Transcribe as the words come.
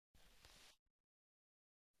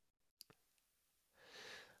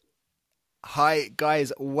Hi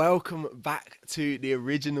guys, welcome back to the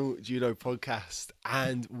original judo podcast,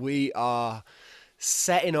 and we are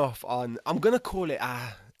setting off on, I'm going to call it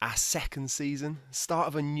our second season, start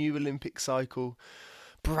of a new Olympic cycle,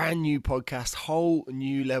 brand new podcast, whole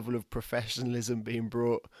new level of professionalism being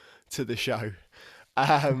brought to the show.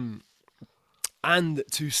 Um, and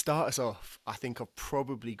to start us off, I think I've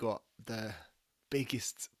probably got the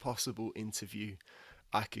biggest possible interview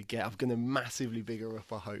I could get. I'm going to massively big her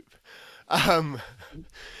up, I hope. Um,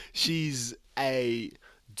 she's a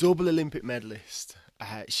double Olympic medalist.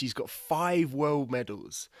 She's got 5 world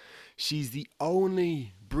medals. She's the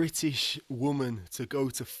only British woman to go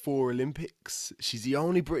to 4 Olympics. She's the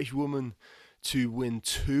only British woman to win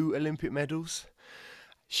 2 Olympic medals.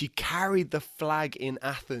 She carried the flag in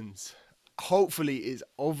Athens. Hopefully it's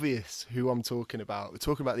obvious who I'm talking about. We're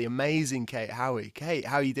talking about the amazing Kate Howey. Kate,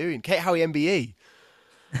 how are you doing? Kate Howey, MBE.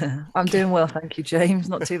 I'm doing well, thank you, James.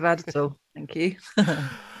 Not too bad at all. Thank you.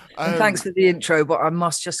 And thanks Um, for the intro, but I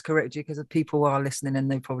must just correct you because the people are listening and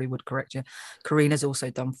they probably would correct you. Karina's also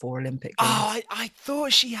done 4 Olympic oh, Games. I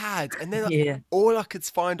thought she had. And then Yeah, all I could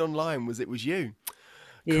find online was it was you.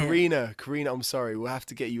 yeah. Karina, I'm sorry. We'll have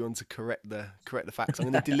to get you on to correct the facts. I'm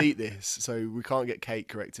going to delete this so we can't get Kate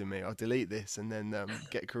correcting me. I'll delete this and then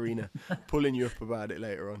get Karina pulling you up about it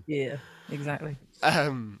later on. Yeah, exactly.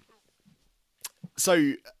 Um,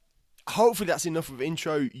 so hopefully that's enough of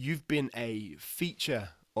intro. You've been a feature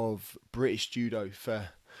of British judo for,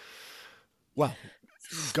 well,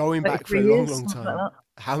 going back for a 33 long, years, long something like time.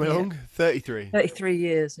 that. How Yeah, long? 33. 33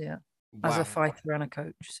 years, yeah. As a Wow. fighter and a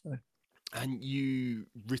coach. So, And you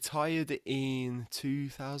retired in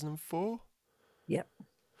 2004, yeah,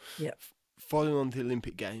 yeah. following on the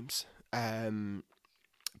Olympic Games. Um,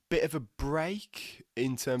 Bit of a break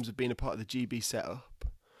in terms of being a part of the GB setup.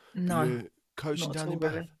 You No, were coaching not at down all, in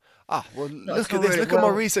Bath. really. Ah, well, Not look at at all, this. really. Look at my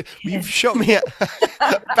Well, research. yeah. You've shot me at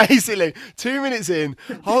basically 2 minutes in,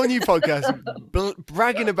 whole new podcast,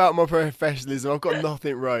 bragging about my professionalism. I've got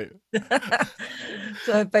nothing right.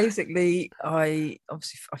 So basically, I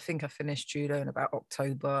think I finished judo in about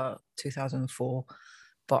October 2004,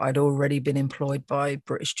 but I'd already been employed by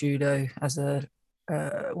British Judo as a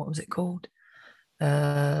what was it called?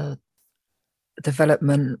 Uh,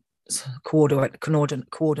 Development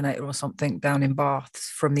coordinator or something down in Bath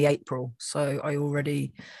from the April. So I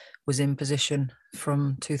already was in position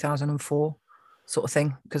from 2004, sort of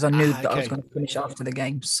thing, because I knew Ah, that I was okay. going to finish after the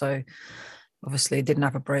games. So obviously I didn't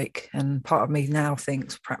have a break, and part of me now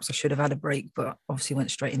thinks perhaps I should have had a break, but obviously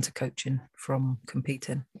went straight into coaching from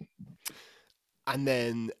competing. And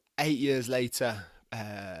then 8 years later,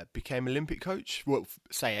 became Olympic coach. Well,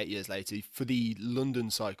 say 8 years later for the London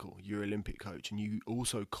cycle, you're Olympic coach, and you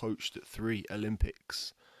also coached at 3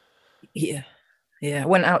 Olympics. Yeah, yeah. I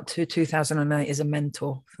went out to 2008 as a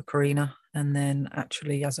mentor for Karina, and then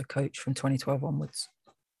actually as a coach from 2012 onwards.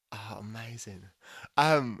 Oh, amazing.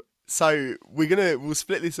 Um, so we'll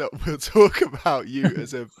split this up. We'll talk about you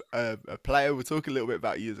as a player. We'll talk a little bit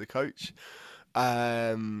about you as a coach.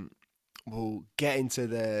 Um, we'll get into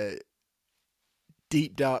the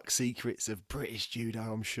deep dark secrets of British judo,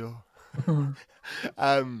 I'm sure.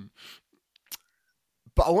 Um,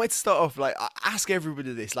 but I wanted to start off like ask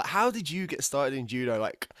everybody this: like, how did you get started in judo?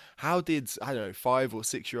 Like, how did, I don't know, 5 or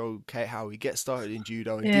 6 year old Kate Howey get started in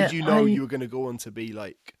judo? And did Yeah, you know I you were going to go on to be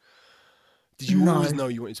like? Did you always no, know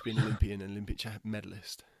you wanted to be an Olympian, an Olympic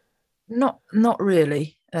medalist? not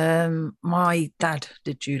really. My dad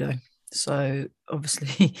did judo, so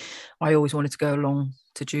obviously I always wanted to go along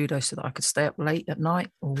to judo so that I could stay up late at night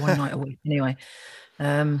or one night a week anyway.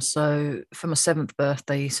 So for my 7th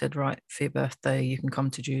birthday, he said, right, for your birthday, you can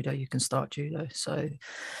come to judo, you can start judo. So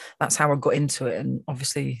that's how I got into it. And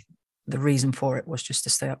obviously the reason for it was just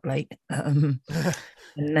to stay up late. And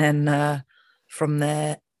then from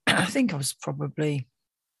there, I think I was probably,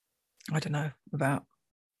 I don't know, about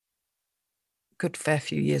a good fair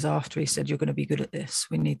few years after he said, you're going to be good at this.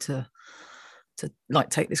 We need to like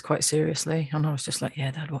take this quite seriously. And I was just like,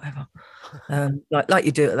 yeah, dad, whatever. Like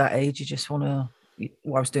you do at that age, you just want to.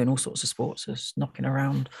 Well, I was doing all sorts of sports, just knocking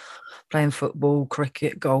around, playing football,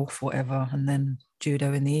 cricket, golf, whatever, and then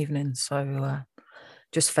judo in the evening. So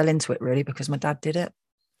just fell into it really because my dad did it.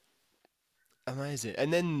 Amazing.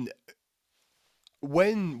 And then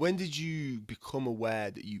when did you become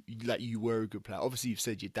aware that you were a good player? Obviously, you've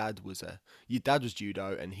said your dad was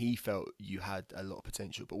judo, and he felt you had a lot of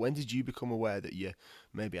potential. But when did you become aware that you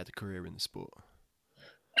maybe had a career in the sport?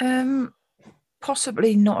 Um,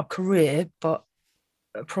 Possibly not a career, but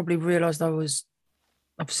I probably realised I was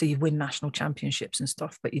obviously you win national championships and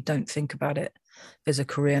stuff, but you don't think about it as a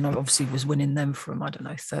career. And I obviously was winning them from I don't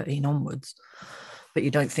know 13 onwards. but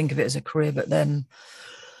you don't think of it as a career. But then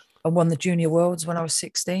I won the junior worlds when I was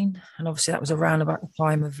 16, and obviously that was around about the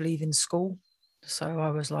time of leaving school. So I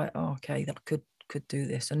was like, oh, okay, that could do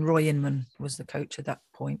this. And Roy Inman was the coach at that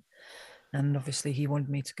point, and obviously he wanted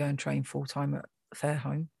me to go and train full time at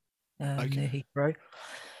Fairholme Okay. near Heathrow.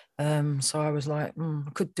 So I was like,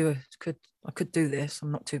 I could do this.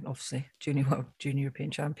 I'm not too obviously junior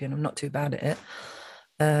European champion. I'm not too bad at it.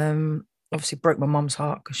 Obviously broke my mum's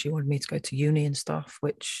heart because she wanted me to go to uni and stuff,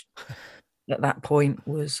 which at that point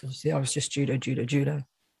was obviously I was just judo,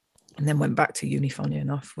 and then went back to uni, funny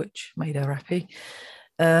enough, which made her happy.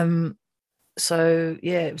 Um, so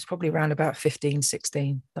yeah, it was probably around about 15,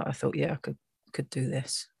 16 that I thought, yeah, I could do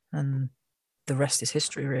this. And the rest is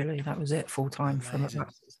history, really. That was it, full time from Amazing.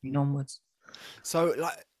 about 16 onwards. So,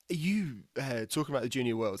 like, you talking about the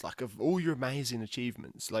Junior Worlds, like, of all your amazing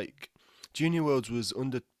achievements, like, Junior Worlds was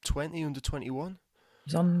under 20, under 21? It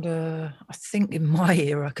was under, I think, in my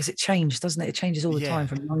era, because it changed, doesn't it? It changes all the Yeah. time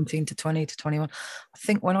from 19 to 20 to 21. I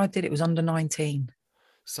think when I did it was under 19.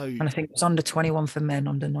 So, And I think it was under 21 for men,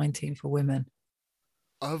 under 19 for women.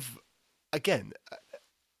 of, again,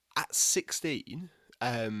 at 16,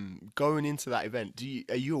 going into that event,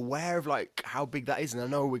 are you aware of, like, how big that is? And I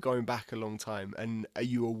know we're going back a long time, and are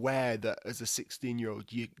you aware that as a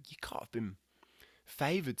 16-year-old, you can't have been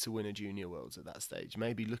favoured to win a Junior Worlds at that stage,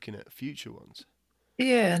 maybe looking at future ones?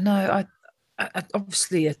 Yeah, no, I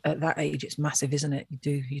obviously at that age it's massive, isn't it?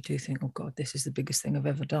 You do think, oh God, this is the biggest thing I've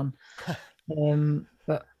ever done.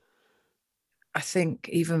 But I think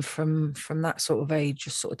even from that sort of age,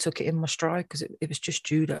 just sort of took it in my stride because it was just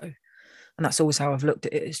judo, and that's always how I've looked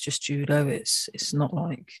at it. It's just judo. It's not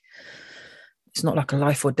like a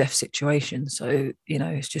life or death situation. So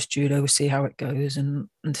it's just judo. We'll see how it goes. And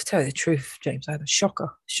to tell you the truth, James, I had a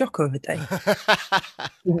shocker of a day.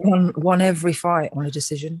 Won every fight on a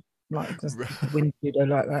decision, like because you could win judo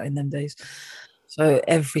like that in them days. So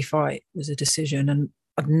every fight was a decision, and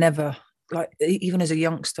I'd never like even as a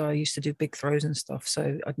youngster, I used to do big throws and stuff.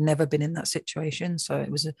 So I'd never been in that situation. So it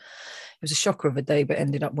was a shocker of a day, but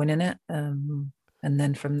ended up winning it. And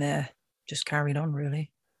then from there, just carried on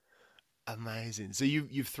really. Amazing. So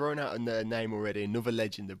you've thrown out a name already, another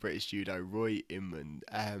legend of British judo, Roy Inman.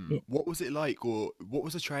 Yeah. What was it like, or what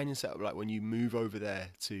was the training setup like when you move over there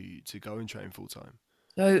to go and train full time?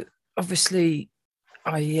 So obviously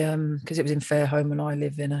I because it was in Fairholme and I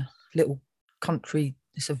live in a little country,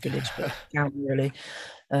 it's a village but a town really,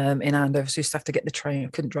 in Andover. So you used to have to get the train. I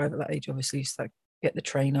couldn't drive at that age, obviously. Used to get the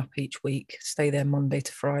train up each week, stay there Monday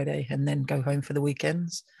to Friday, and then go home for the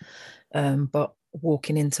weekends. But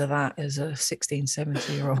walking into that as a 16,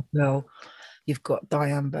 17-year-old girl, you've got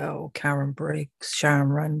Diane Bell, Karen Briggs, Sharon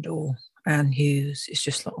Randall, Anne Hughes. It's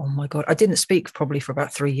just like, oh my God. I didn't speak probably for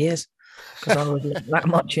about 3 years because I was that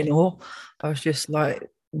much in awe. I was just like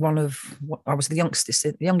I was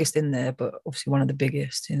the youngest in there, but obviously one of the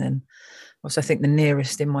biggest. And then also I think the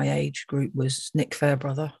nearest in my age group was Nick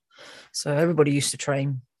Fairbrother. So everybody used to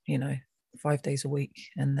train, 5 days a week,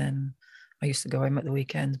 and then I used to go home at the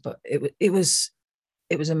weekends. But it was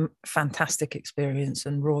a fantastic experience,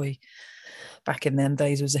 and Roy back in them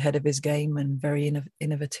days was ahead of his game and very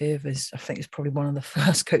innovative. I think he's probably one of the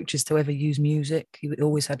first coaches to ever use music. He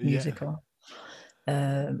always had Yeah. music on.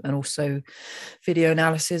 And also video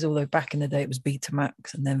analysis, although back in the day it was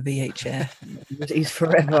Betamax and then VHF. He's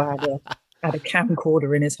forever had a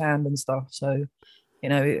camcorder in his hand and stuff. So,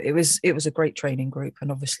 it was a great training group,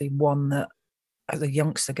 and obviously one that as a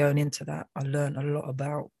youngster going into that, I learned a lot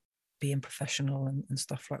about being professional and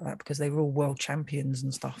stuff like that because they were all world champions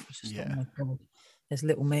and stuff. It's just like, oh Yeah. my God, there's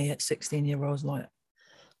little me at 16 year olds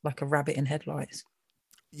like a rabbit in headlights.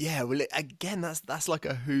 Yeah, well, again, that's like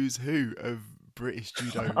a who's who of British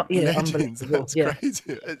judo Yeah, legends. unbelievable. That's Yeah,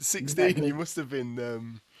 crazy. At 16, you exactly. must have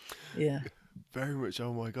been Yeah. very much.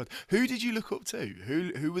 Oh my god, who did you look up to?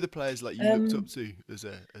 Who were the players like you looked up Um, to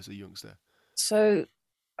as a youngster? so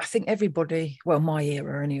I think everybody, well, my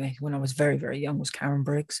era anyway, when I was very, very young, was Karen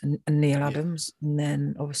Briggs and Neil Yeah, Adams. And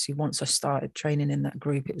then obviously once I started training in that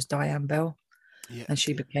group, it was Diane Bell, yeah. and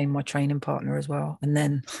she became my training partner as well. And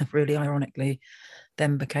then, really ironically,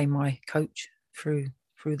 then became my coach through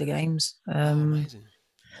the games. Oh, amazing.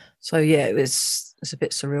 So yeah, it's a bit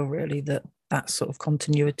surreal, really, that sort of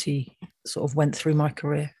continuity sort of went through my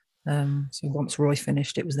career. So once Roy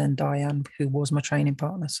finished, it was then Diane who was my training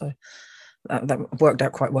partner. So that worked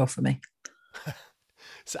out quite well for me.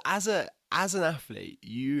 So as an athlete,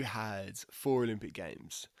 you had 4 Olympic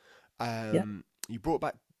Games. Yeah, You brought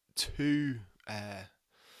back two uh,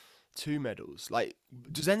 two medals. Like,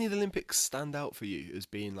 does any of the Olympics stand out for you as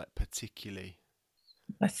being like particularly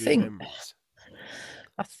I good think memories?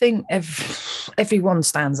 I think everyone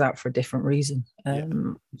stands out for a different reason. Yeah.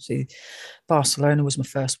 See, Barcelona was my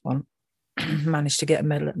first one. Managed to get a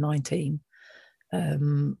medal at 19.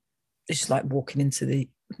 It's like walking into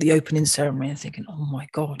the opening ceremony and thinking, "Oh my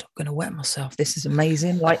god, I'm going to wet myself. This is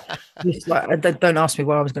amazing!" Like, just like don't ask me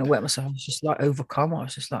why I was going to wet myself. I was just like overcome. I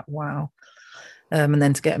was just like, "Wow!" And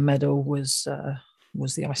then to get a medal was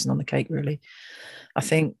the icing on the cake. Really, I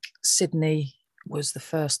think Sydney was the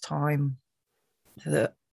first time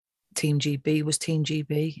that Team GB was Team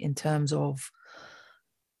GB in terms of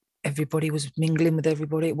everybody was mingling with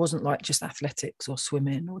everybody. It wasn't like just athletics or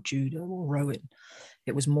swimming or judo or rowing.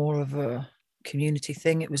 It was more of a community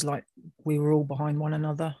thing. It was like we were all behind one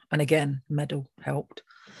another. And again, medal helped.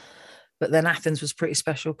 But then Athens was pretty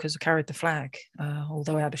special because I carried the flag,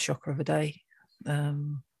 although I had a shocker of a day.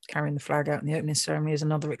 Carrying the flag out in the opening ceremony is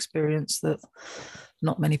another experience that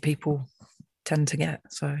not many people tend to get.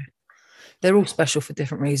 So they're all special for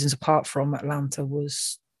different reasons. Apart from Atlanta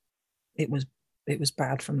it was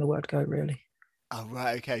bad from the word go, really. Oh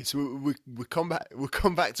right, okay. So we'll come back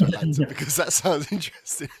to Atlanta because that sounds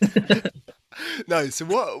interesting. No, so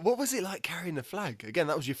what was it like carrying the flag? Again,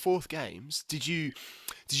 that was your fourth games. Did you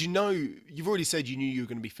know you've already said you knew you were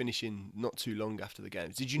going to be finishing not too long after the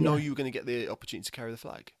games. Did you know Yeah. you were going to get the opportunity to carry the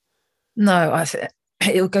flag? No,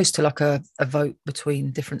 it goes to like a vote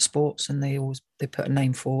between different sports, and they put a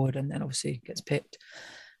name forward, and then obviously it gets picked.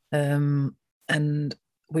 And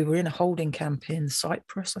we were in a holding camp in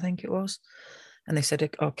Cyprus, I think it was, and they said,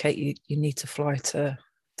 "Oh, Kate, you need to fly to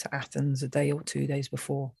Athens a day or 2 days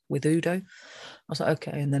before with Udo." I was like,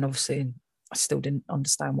 "Okay," and then obviously I still didn't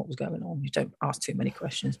understand what was going on. You don't ask too many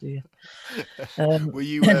questions, do you? Were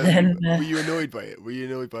you And then were you annoyed by it? Were you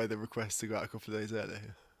annoyed by the request to go out a couple of days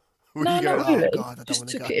earlier? Were no, you not going, oh really. God, I don't Just want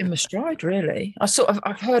to took go? it in my stride. Really,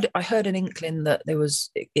 I heard an inkling that there was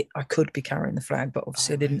I could be carrying the flag, but Oh,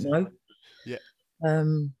 obviously I didn't amazing. know. Yeah.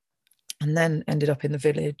 Um, and then ended up in the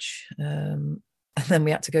village, and then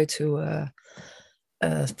we had to go to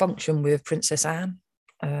a function with Princess Anne,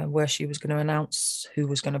 where she was going to announce who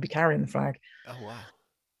was going to be carrying the flag. Oh wow.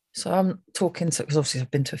 So I'm talking to, because obviously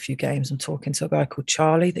I've been to a few games. I'm talking to a guy called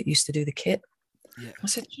Charlie that used to do the kit. Yeah. I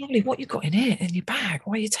said, Charlie, what you got in here in your bag?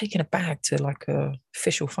 Why are you taking a bag to like a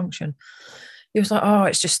official function? He was like, "Oh,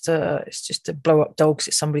 it's just to blow up dogs.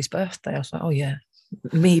 It's somebody's birthday." I was like, "Oh yeah."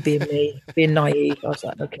 Me, being naive. I was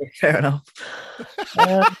like, "Okay, fair enough."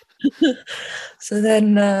 Uh, so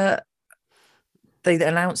then they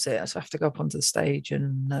announced it. So I have to go up onto the stage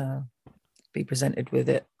and be presented with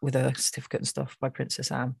it with a certificate and stuff by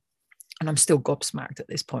Princess Anne. And I'm still gobsmacked at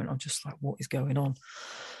this point. I'm just like, "What is going on?"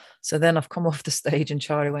 So then I've come off the stage and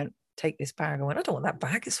Charlie went, "Take this bag." I went, "I don't want that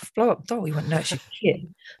bag. It's a blow up doll." He went, "No, it's your kit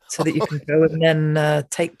so that you can go and then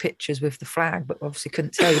take pictures with the flag." But obviously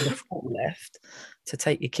couldn't tell you before we left to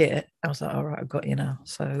take your kit. I was like, "All right, I've got you now."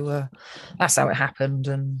 So that's how it happened.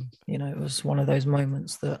 And, it was one of those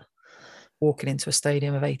moments that walking into a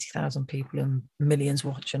stadium of 80,000 people and millions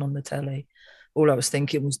watching on the telly, all I was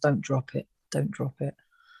thinking was, don't drop it. Don't drop it.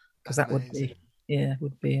 Because that would Amazing. be, yeah,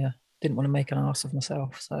 would be, didn't want to make an ass of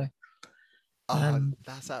myself. So, Ah, um,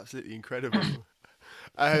 that's absolutely incredible.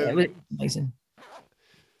 yeah, it was Um, amazing.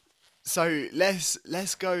 so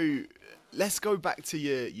let's go back to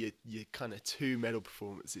your kind of two medal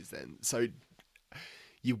performances then. So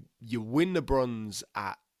you win the bronze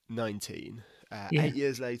at 19. Yeah, 8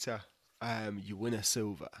 years later, you win a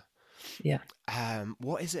silver. yeah.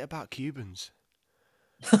 What is it about Cubans?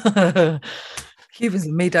 Cubans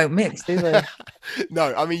and me don't mix, do they?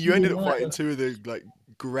 No, I mean you ended up fighting Yeah, two of the like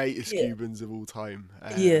greatest yeah, Cubans of all time.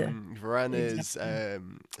 yeah, Varanes,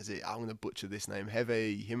 exactly. is it? I'm gonna butcher this name.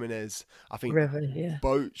 Heve Jimenez. I think River, yeah.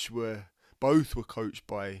 both were coached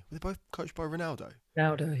by. Were they both coached by Ronaldo?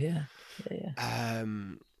 Ronaldo, yeah, yeah, yeah.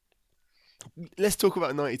 Um, let's talk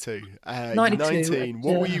about '92. You're 92. 19.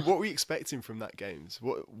 What were you expecting from that games?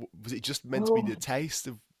 What was it just meant to be Well, the taste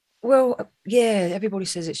of? yeah, everybody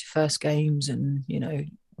says it's your first games and,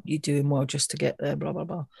 you're doing well just to get there, blah, blah,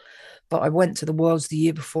 blah. But I went to the Worlds the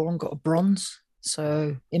year before and got a bronze.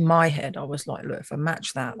 So in my head, I was like, look, if I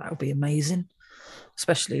match that, that would be amazing.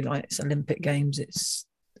 Especially like it's Olympic Games.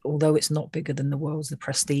 Although it's not bigger than the Worlds, the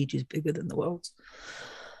prestige is bigger than the Worlds.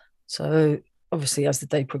 So obviously, as the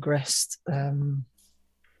day progressed,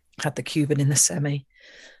 had the Cuban in the semi,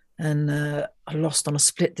 and I lost on a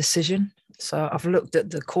split decision. So I've looked at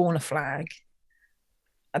the corner flag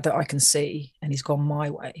that I can see, and he's gone my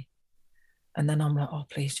way. And then I'm like, "Oh,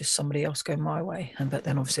 please, just somebody else go my way." But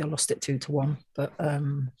then obviously I lost it 2-1. But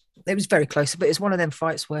it was very close. But it's one of them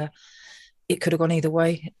fights where it could have gone either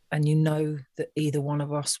way, and that either one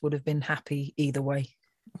of us would have been happy either way.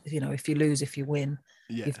 if you lose, if you win,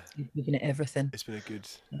 Yeah, you've given it everything. it's been a good,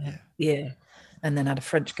 yeah. Yeah. And then I had a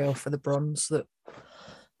French girl for the bronze that,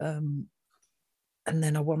 um, and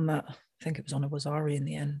then I won that. I think it was on a Wazari in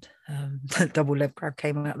the end. Double leg crab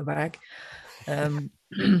came out of the bag. Um,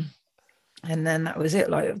 and then that was it.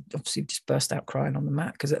 Like, obviously, just burst out crying on the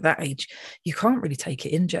mat because at that age, you can't really take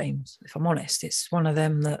it in, James. If I'm honest, it's one of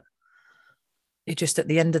them that you're just at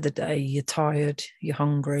the end of the day, you're tired, you're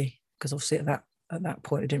hungry. Because obviously, at that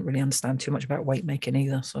point, I didn't really understand too much about weight making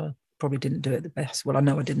either, so I probably didn't do it the best. Well, I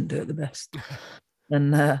know I didn't do it the best,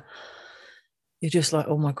 and you're just like,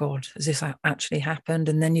 oh my god, has this actually happened?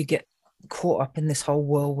 And then you get caught up in this whole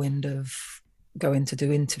whirlwind of going to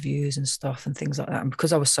do interviews and stuff and things like that. And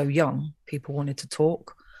because I was so young, people wanted to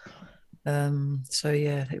talk. So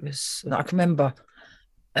yeah, it was. I can remember.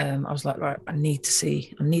 I was like, right, I need to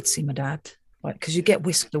see my dad, like, because you get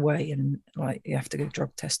whisked away and like you have to go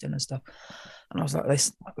drug testing and stuff. And I was like,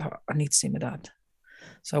 this, I need to see my dad.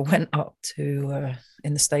 So I went up to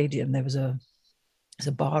in the stadium. There's a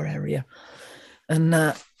bar area, and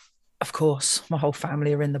of course, my whole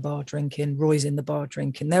family are in the bar drinking. Roy's in the bar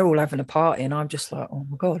drinking. They're all having a party, and I'm just like, oh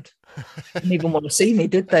my god, didn't even want to see me,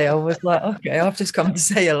 did they? I was like, okay, I've just come to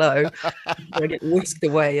say hello. I get whisked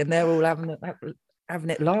away, and they're all having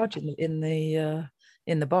it large in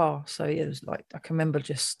the bar. So yeah, it was like I can remember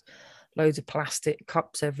just loads of plastic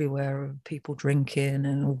cups everywhere of people drinking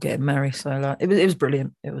and all getting merry. So like, it was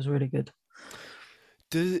brilliant. It was really good.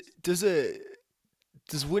 Does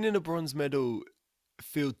does winning a bronze medal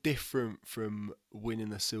feel different from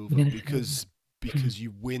winning a silver because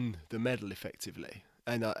you win the medal effectively?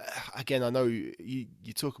 And again, I know you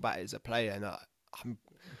talk about it as a player, and I'm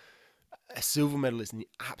a silver medal is an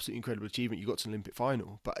absolutely incredible achievement. You got to an Olympic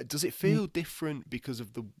final, but does it feel different because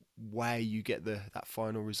of the way you get that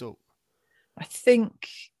final result? I think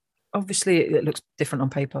obviously it looks different on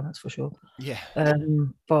paper, that's for sure. Yeah,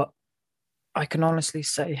 But I can honestly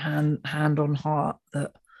say, hand on heart,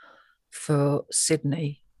 that for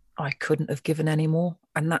Sydney, I couldn't have given any more.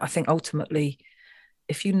 And that, I think, ultimately,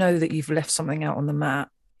 if you know that you've left something out on the mat,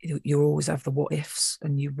 you always have the what ifs,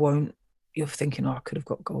 and you won't. You're thinking, oh, I could have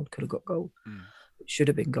got gold, could have got gold. It should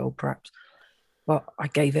have been gold, perhaps. But I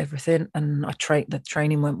gave everything, and I trained. The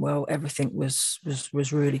training went well. Everything was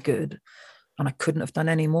really good, and I couldn't have done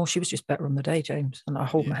any more. She was just better on the day, James, and I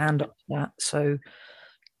hold my yeah, hand up to that. So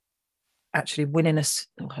actually winning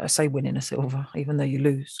I say winning a silver, even though you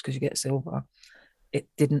lose because you get silver, it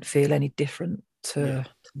didn't feel any different yeah. to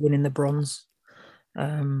winning the bronze.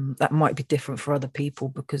 That might be different for other people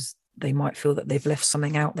because they might feel that they've left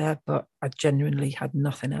something out there, but I genuinely had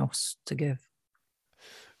nothing else to give.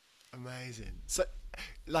 Amazing. So,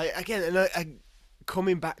 like again, and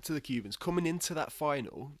coming back to the Cubans, coming into that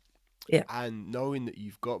final, Yeah. and knowing that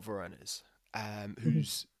you've got Varanes, Mm-hmm.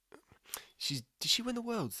 who's did she win the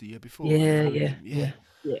worlds the year before in the Yeah, yeah, Olympic? Yeah, yeah,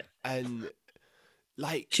 yeah. and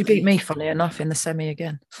like She beat me, funny enough, in the semi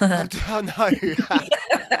again. oh no.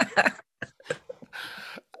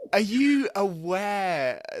 Are you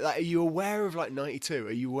aware? Like, are you aware of like '92?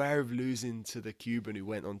 Are you aware of losing to the Cuban who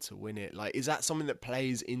went on to win it? Like, is that something that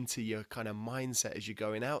plays into your kind of mindset as you're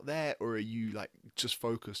going out there, or are you like just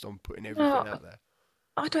focused on putting everything No, out there?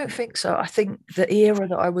 I don't think so. I think the era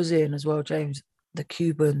that I was in as well, James, the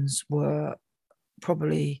Cubans were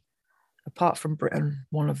probably, apart from Britain,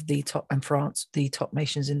 one of the top, and France, the top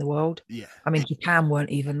nations in the world. Yeah, I mean, Japan weren't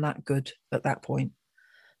even that good at that point.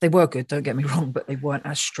 They were good, don't get me wrong, but they weren't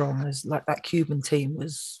as strong as, like, that Cuban team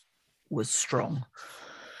was strong.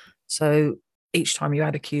 So each time you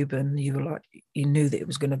had a Cuban, you were like, you knew that it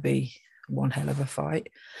was going to be one hell of a fight.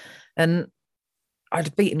 And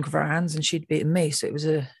I'd beaten Grans and she'd beaten me. So it was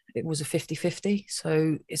a 50-50.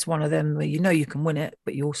 So it's one of them where you know you can win it,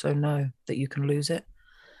 but you also know that you can lose it.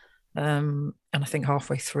 And I think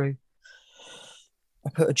halfway through, I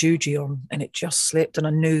put a juji on and it just slipped. And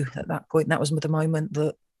I knew at that point, that was the moment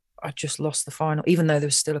that I just lost the final. Even though there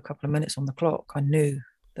was still a couple of minutes on the clock, I knew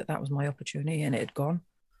that that was my opportunity and it had gone.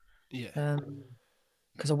 yeah.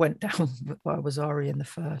 Because I went down by Wazari in the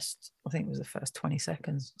first, I think it was the first 20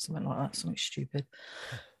 seconds, something like that, something stupid.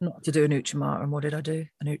 Not to do an Uchimata. And what did I do?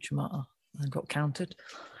 An Uchimata and got countered.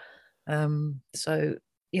 So,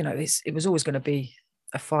 it was always going to be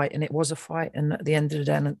a fight, and it was a fight. And at the end of the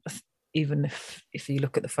day, and even if you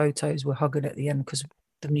look at the photos, we're hugging at the end because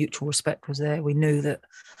the mutual respect was there. We knew that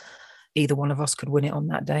either one of us could win it on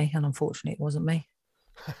that day, and unfortunately, it wasn't me.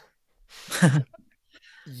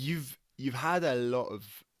 You've had a lot of.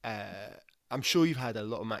 I'm sure you've had a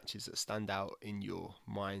lot of matches that stand out in your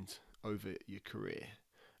mind over your career.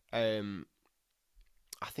 Um,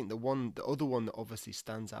 I think the other one that obviously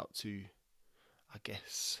stands out to I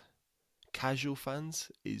guess, casual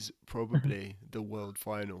fans is Mhm. probably the world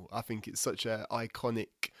final. I think it's such a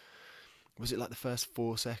iconic. Was it like the first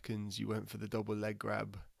 4 seconds you went for the double leg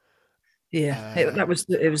grab? Yeah, Uh,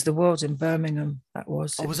 it was the Worlds in Birmingham. That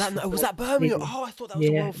was oh, it was for was that Birmingham? yeah, Oh, I thought that was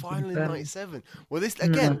the yeah, world it was in final in Birmingham. '97. Well, this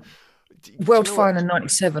again. No. Do you World know what? final in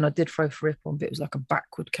 '97. I did throw for Ripon, but it was like a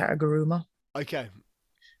backward Kataguruma. Okay.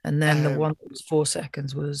 And then the Um. one that was 4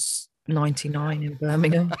 seconds was '99 in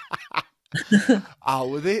Birmingham. Oh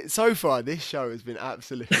well, so far this show has been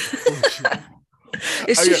absolute bullshit.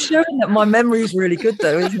 It's Okay. just showing that my memory is really good,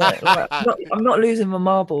 though, isn't it? Like, I'm not losing my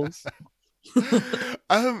marbles.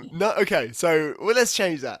 No, okay, so well, let's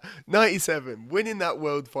change that. '97, winning that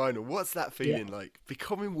world final. What's that Yeah, feeling like?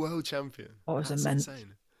 Becoming world champion. I was That's immense.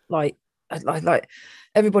 insane. Like, like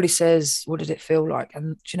everybody says, what did it feel like?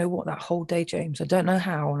 And do you know what? That whole day, James, I don't know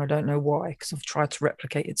how and I don't know why, because I've tried to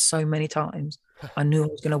replicate it so many times. I knew I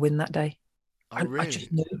was going to win that day. Oh, I just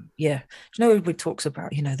really? knew. Yeah. Do you know everybody talks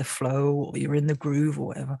about, the flow or you're in the groove or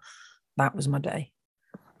whatever? That was my day.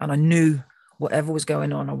 And I knew whatever was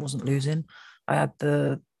going on, I wasn't losing. I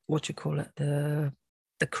had what you call it, the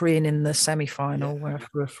Korean in the semi Yeah. final where I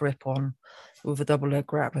threw a flip on with a double leg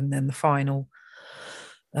grab, and then the final.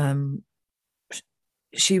 Um,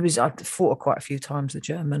 I'd fought her quite a few times, the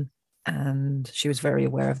German, and she was very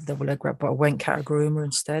aware of the double leg grab, but I went Kataguruma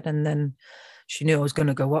instead. And then she knew I was going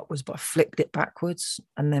to go upwards, but I flicked it backwards.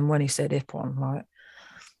 And then when he said Ippon, like,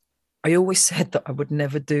 I always said that I would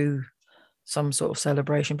never do some sort of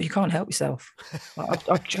celebration, but you can't help yourself. Like,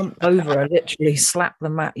 I jumped over her, literally slapped the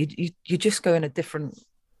mat. You just go in a different,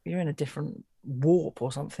 you're in a different warp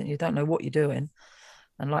or something. You don't know what you're doing.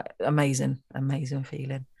 And like amazing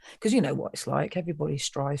feeling. Because you know what it's like. Everybody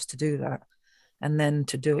strives to do that. And then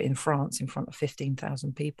to do it in France in front of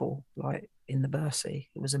 15,000 people, like in the Bercy,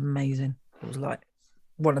 it was amazing. It was like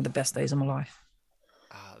one of the best days of my life.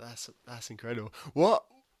 Ah, that's incredible.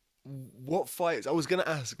 What fights? I was gonna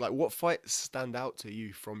ask, like, what fights stand out to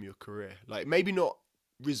you from your career? Like, maybe not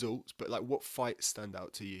results, but like, what fights stand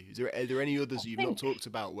out to you? Are there any others I you've not think, talked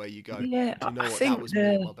about where you go, yeah, do you know I what? That think was me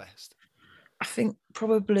at my best. I think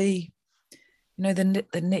probably, the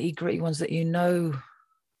nitty gritty ones that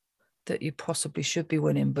that you possibly should be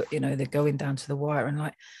winning, but they're going down to the wire. And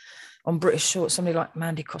like on British short, somebody like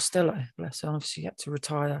Mandy Costello, bless her, obviously had to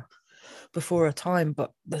retire before her time,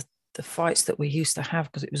 but the fights that we used to have,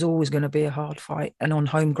 because it was always going to be a hard fight and on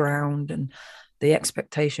home ground, and the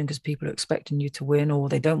expectation because people are expecting you to win or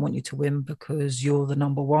they don't want you to win because you're the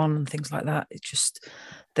number one and things like that. It's just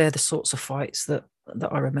they're the sorts of fights that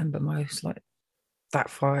I remember most, like that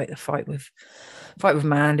fight, a fight with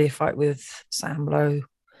Mandy, a fight with Sam Lowe.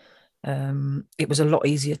 It was a lot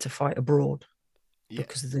easier to fight abroad Yeah.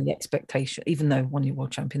 because of the expectation. Even though when you're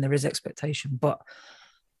world champion, there is expectation, but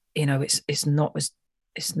it's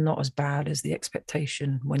not as bad as the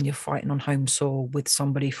expectation when you're fighting on home soil with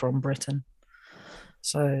somebody from Britain.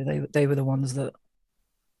 So they were the ones that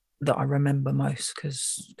I remember most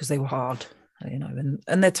because they were hard,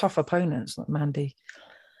 and they're tough opponents. Like Mandy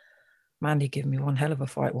gave me one hell of a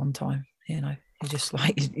fight one time. You're just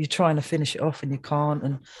like you're trying to finish it off and you can't.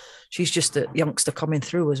 And she's just a youngster coming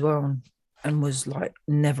through as well, and was like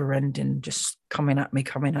never ending, just coming at me,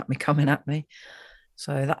 coming at me, coming at me.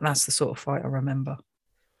 So that's the sort of fight I remember.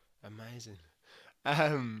 Amazing.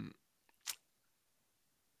 Um,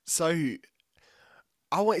 so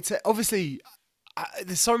I wanted to obviously.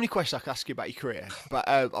 There's so many questions I could ask you about your career, but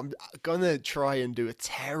I'm gonna try and do a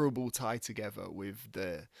terrible tie together with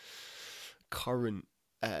the current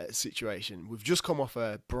situation. We've just come off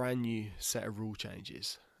a brand new set of rule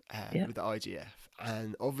changes Yeah. with the IGF,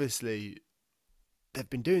 and obviously they've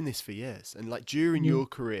been doing this for years. And like during Mm-hmm. your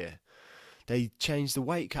career, they changed the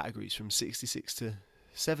weight categories from 66 to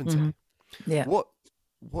 70. Mm-hmm. Yeah. What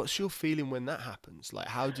what's your feeling when that happens? Like,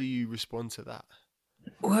 how do you respond to that?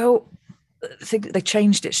 Well, I think they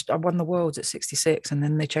changed it. I won the worlds at 66 and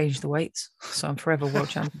then they changed the weights. So I'm forever world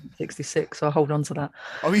champion at 66. So I hold on to that.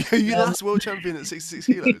 Oh, you Um, last world champion at 66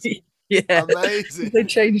 kilos. yeah. Amazing. They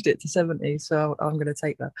changed it to 70. So I'm going to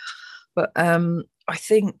take that. But I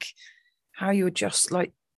think how you adjust,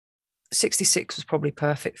 like 66 was probably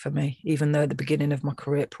perfect for me, even though at the beginning of my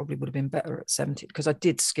career it probably would have been better at 70 because I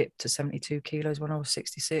did skip to 72 kilos when I was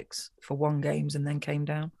 66 for one games and then came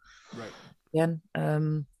down Right. again.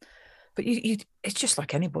 But it's just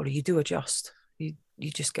like anybody, you do adjust. You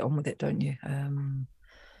just get on with it, don't you?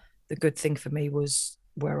 The good thing for me was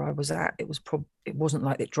where I was at. It wasn't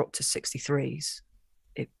like it dropped to 63s.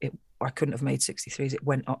 It I couldn't have made 63s. It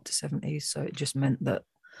went up to 70s, so it just meant that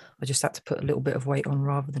I just had to put a little bit of weight on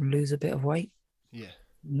rather than lose a bit of weight. Yeah.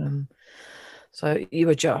 Um, So you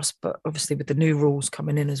adjust, but obviously with the new rules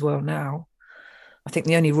coming in as well now, I think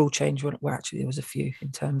the only rule change, well, actually there was a few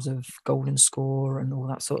in terms of golden score and all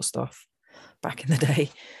that sort of stuff back in the day.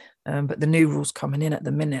 But the new rules coming in at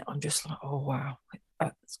the minute, I'm just like, oh wow,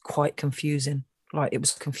 it's quite confusing. Like, it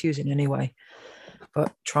was confusing anyway.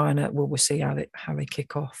 But we'll see how they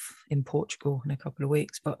kick off in Portugal in a couple of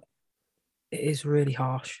weeks. But it is really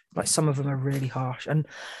harsh. Like, some of them are really harsh, and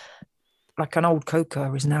like an old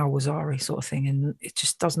Coco is now Wazari sort of thing, and it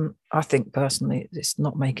just doesn't. I think personally, it's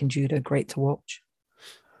not making judo great to watch.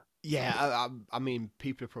 Yeah, I mean,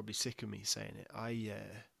 people are probably sick of me saying it.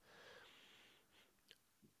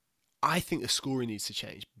 I think the scoring needs to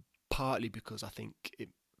change, partly because I think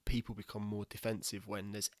people become more defensive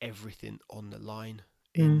when there's everything on the line.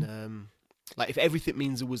 Like, if everything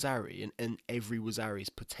means a Wazari, and every Wazari is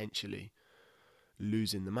potentially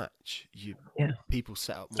losing the match, people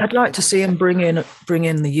set up more. I'd like to see him bring in the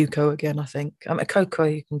Yuko again. I think a Coco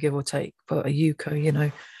you can give or take, but a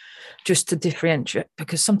Yuko, just to differentiate,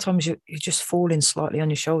 because sometimes you just fall in slightly on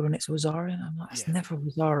your shoulder and it's Wazari, and I'm like, it's never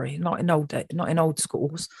Wazari, not in old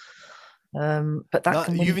schools. But that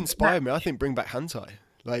can win. You've inspired me. I think bring back Hantai.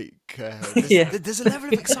 Like, there's a level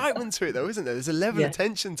of excitement to it, though, isn't there? There's a level of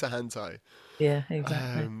tension to Hantai. Yeah,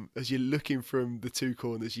 exactly. As you're looking from the two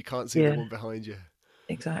corners, you can't see the one behind you.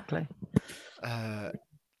 Exactly. The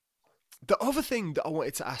other thing that I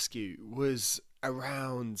wanted to ask you was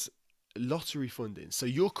around lottery funding. So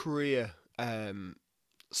your career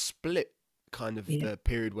split kind of the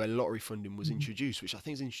period where lottery funding was introduced, which I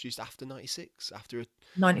think is introduced after 96, after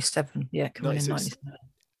 97. Yeah, coming in 97.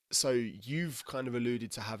 So you've kind of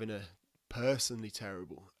alluded to having a personally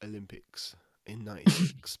terrible Olympics in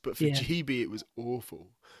 96, but for GB it was awful.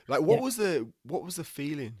 Like, what was the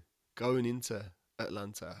feeling going into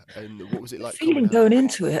Atlanta, and what was it like going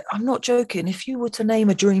into it? I'm not joking. If you were to name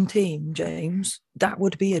a dream team, James, that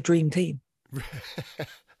would be a dream team.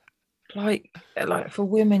 like for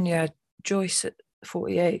women, you had Joyce at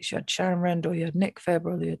 48, you had Sharon Rendell, you had Nick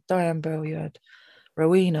Febrile, you had Diane Bell, you had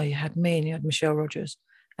Rowena, you had me, and you had Michelle Rogers.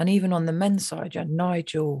 And even on the men's side, you had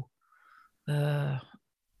Nigel,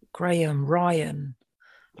 Graham, Ryan.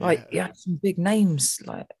 Like, you had some big names,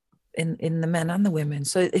 like in the men and the women.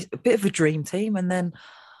 So it's a bit of a dream team. And then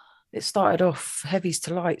it started off heavies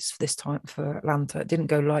to lights this time for Atlanta. It didn't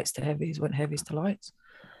go lights to heavies, went heavies to lights.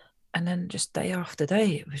 And then just day after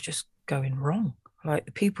day, it was just going wrong. Like,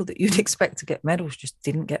 the people that you'd expect to get medals just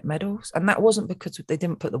didn't get medals. And that wasn't because they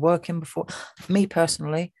didn't put the work in before. For me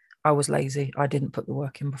personally, I was lazy. I didn't put the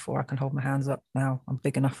work in before. I can hold my hands up now. I'm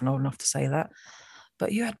big enough and old enough to say that.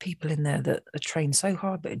 But you had people in there that are trained so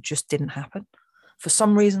hard, but it just didn't happen. For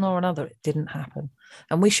some reason or another, it didn't happen.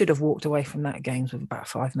 And we should have walked away from that games with about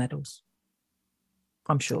 5 medals.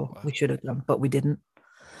 I'm sure we should have done, but we didn't.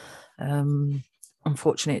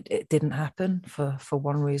 Unfortunately, it didn't happen for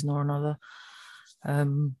one reason or another.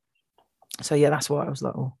 So yeah, that's why I was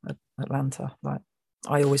like, oh, Atlanta. Like,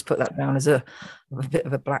 I always put that down as a bit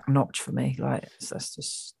of a black notch for me. Like, that's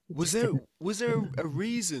just. Was there a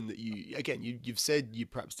reason that you've said you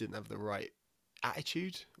perhaps didn't have the right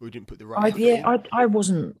attitude, or didn't put the right effort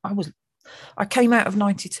in? I came out of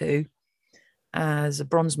 92 as a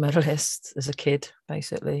bronze medalist as a kid,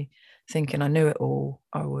 basically, thinking I knew it all.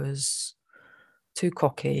 I was too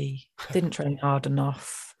cocky, didn't train hard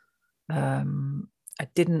enough. I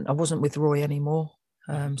wasn't with Roy anymore,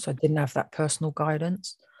 so I didn't have that personal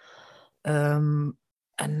guidance. And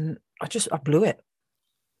I blew it.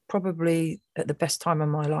 Probably at the best time of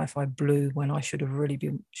my life, I blew when I should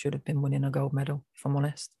have been winning a gold medal, if I'm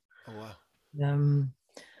honest. Oh wow.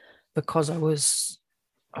 Because I was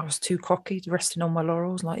too cocky, resting on my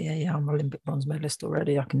laurels. Like, yeah, I'm an Olympic bronze medalist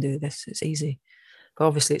already. I can do this. It's easy. But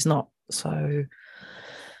obviously, it's not. So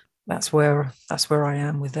that's where I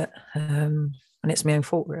am with it. And it's my own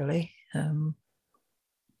fault, really.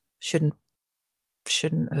 Shouldn't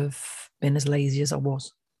have been as lazy as I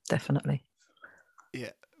was. Definitely.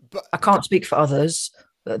 Yeah, but I can't speak for others.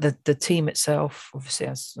 But the team itself, obviously,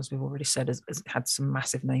 as we've already said, has had some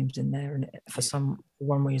massive names in there, and for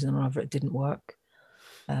one reason or another, it didn't work.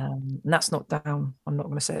 And that's not down. I'm not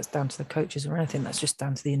going to say it's down to the coaches or anything. That's just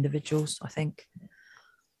down to the individuals, I think.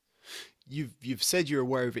 You've said you're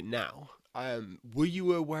aware of it now. Were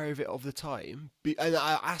you aware of it of the time? And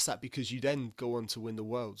I ask that because you then go on to win the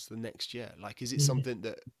Worlds the next year. Like, is it something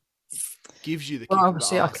that gives you the kick up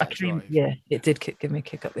the arse? Yeah, it did give me a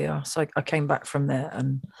kick up the arse. I came back from there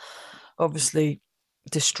and obviously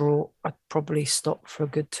distraught. I probably stopped for a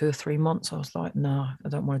good 2 or 3 months. I was like, no, I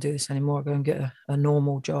don't want to do this anymore. I'll go and get a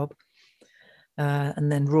normal job. And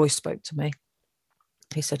then Roy spoke to me.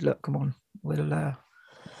 He said, look, come on,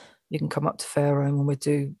 you can come up to Fairhome and we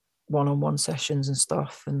do one-on-one sessions and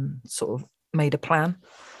stuff, and sort of made a plan.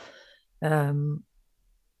 Um,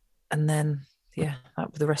 and then yeah,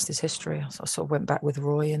 the rest is history. I sort of went back with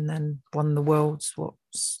Roy and then won the worlds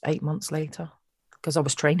 8 months later, because I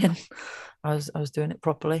was training. I was doing it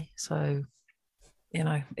properly. So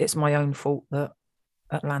it's my own fault that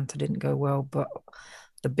Atlanta didn't go well, but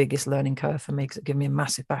the biggest learning curve for me, because it gave me a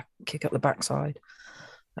massive back kick up the backside.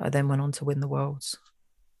 I then went on to win the worlds.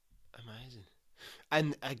 Amazing.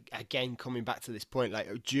 And again, coming back to this point, like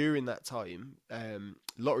during that time,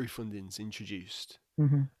 lottery funding's introduced.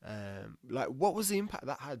 Mm-hmm. Like, what was the impact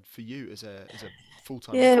that had for you as a full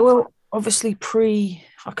time Yeah, athlete? well, obviously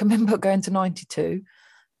I can remember going to 92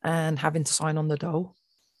 and having to sign on the dole,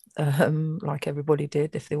 like everybody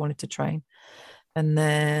did if they wanted to train. And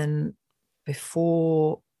then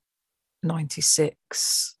before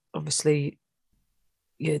 96, obviously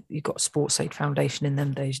you got Sports Aid Foundation. In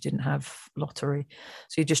them days, you didn't have lottery,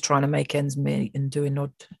 so you're just trying to make ends meet and doing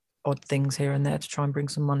odd things here and there to try and bring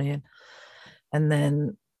some money in. And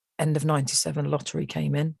then end of 97, lottery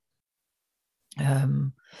came in.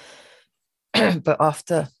 But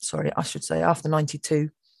after 92,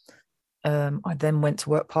 I then went to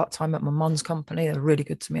work part-time at my mum's company. They were really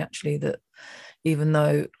good to me, actually, that even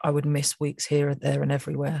though I would miss weeks here and there and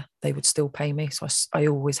everywhere, they would still pay me. So I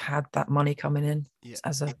always had that money coming in Yeah.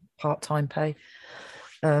 as a part-time pay,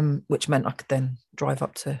 which meant I could then drive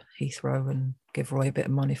up to Heathrow and give Roy a bit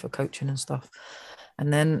of money for coaching and stuff.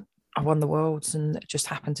 And then I won the Worlds, and it just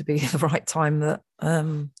happened to be the right time that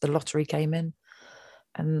the lottery came in,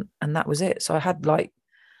 and that was it. So I had like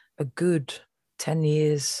a good 10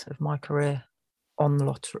 years of my career on the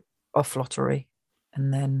lottery, off lottery,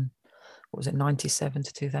 and then what was it, 97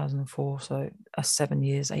 to 2004, so 7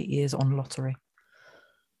 years, 8 years on lottery.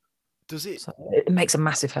 Does it? So it makes a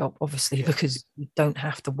massive help, obviously, Yeah. because you don't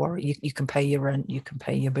have to worry. You can pay your rent, you can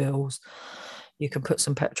pay your bills, you can put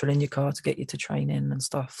some petrol in your car to get you to training and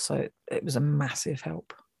stuff. So it was a massive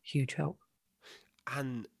help, huge help.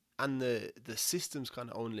 And the systems kind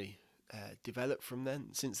of only developed from then,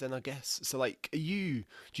 since then, I guess. So, like, do you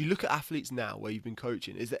look at athletes now where you've been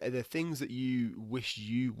coaching? Are there things that you wish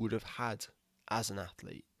you would have had as an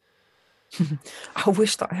athlete? I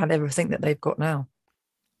wish that I had everything that they've got now.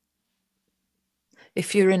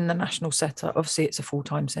 If you're in the national centre, obviously it's a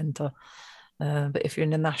full-time centre, but if you're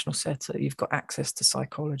in the national centre, you've got access to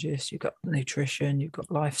psychologists, you've got nutrition, you've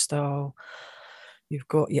got lifestyle, you've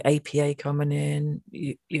got your APA coming in,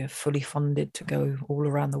 you're fully funded to go all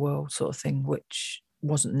around the world, sort of thing, which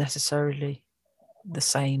wasn't necessarily the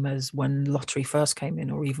same as when lottery first came in,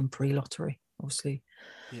 or even pre-lottery. Obviously,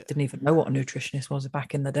 Yeah. didn't even know what a nutritionist was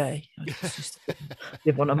back in the day. I just used to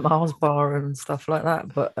live on a Mars bar and stuff like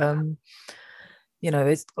that. But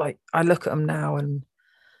it's like I look at them now, and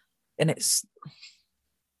it's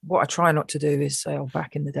what I try not to do is say, "Oh,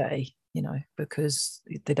 back in the day," because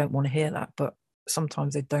they don't want to hear that. But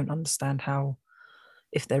sometimes they don't understand how,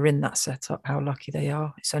 if they're in that setup, how lucky they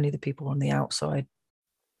are. It's only the people on the outside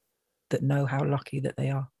that know how lucky that they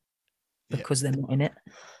are, Yeah. because they're not in it.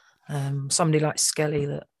 Somebody like Skelly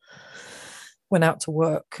that went out to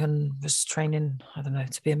work and was training, I don't know,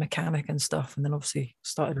 to be a mechanic and stuff, and then obviously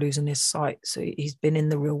started losing his sight. So he's been in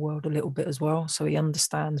the real world a little bit as well. So he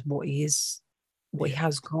understands what he Yeah.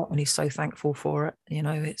 has got, and he's so thankful for it.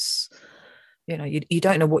 It's you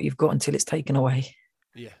don't know what you've got until it's taken away.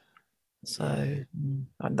 Yeah. So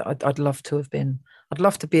Yeah. I'd love to have been. I'd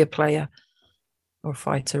love to be a player or a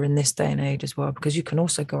fighter in this day and age as well, because you can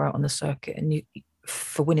also go out on the circuit and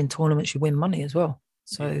for winning tournaments, you win money as well.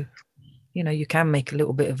 Yeah. So you can make a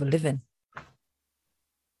little bit of a living.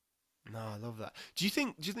 No, I love that. Do you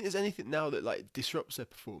think there's anything now that like disrupts their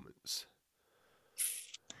performance?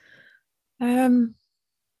 Um,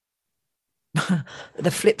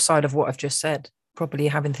 the flip side of what I've just said, probably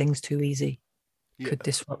having things too easy Yeah. could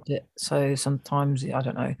disrupt it. So sometimes, I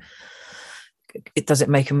don't know, it does it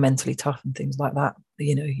make them mentally tough and things like that.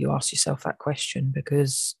 You ask yourself that question,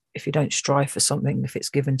 because if you don't strive for something, if it's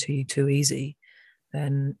given to you too easy,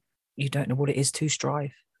 then you don't know what it is to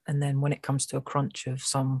strive. And then when it comes to a crunch of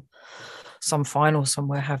some final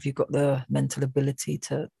somewhere, have you got the mental ability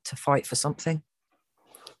to fight for something?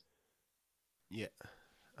 Yeah.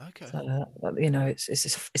 Okay. So,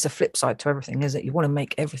 it's a flip side to everything, is it? You want to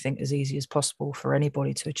make everything as easy as possible for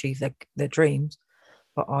anybody to achieve their dreams,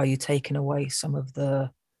 but are you taking away some of the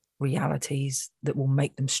realities that will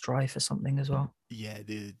make them strive for something as well? Yeah.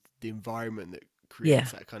 The environment that Yeah,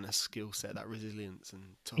 creates that kind of skill set, that resilience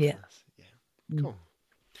and yeah. toughness. Yeah. Mm. Cool.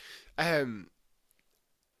 Um,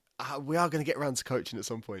 we are going to get around to coaching at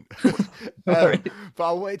some point. um, Right. but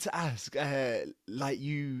I wanted to ask, like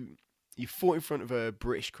you fought in front of a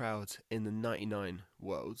British crowd in the '99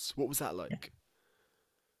 Worlds. What was that Yeah. like?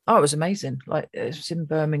 Oh, it was amazing. Like it was in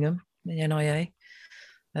Birmingham, the NIA.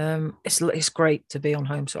 It's great to be on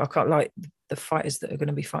home. So I can't like the fighters that are going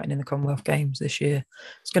to be fighting in the Commonwealth Games this year.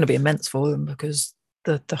 It's going to be immense for them because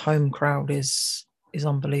the home crowd is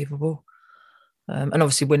unbelievable. And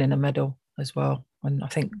obviously winning a medal as well. And I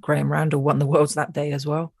think Graham Randall won the worlds that day as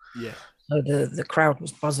well. Yeah, So the crowd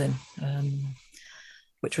was buzzing,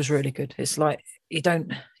 which was really good. It's like you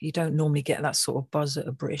don't normally get that sort of buzz at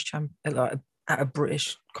a British like at a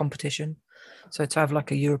British competition. So to have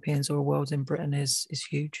like a Europeans or a worlds in Britain is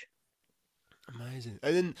huge. amazing.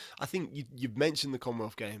 And then I think you've mentioned the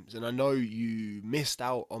Commonwealth Games, and I know you missed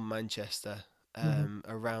out on Manchester Mm-hmm.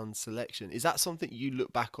 around selection. Is that something you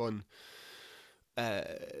look back on? Uh,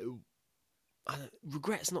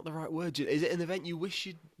 regret's not the right word. Is it an event you wish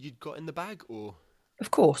you'd got in the bag, or Of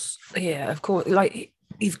course, yeah, of course. Like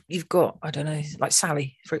you've got I don't know, like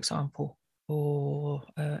Sally for example, or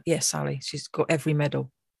yeah, Sally. She's got every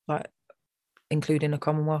medal, like including a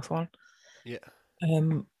Commonwealth one. yeah,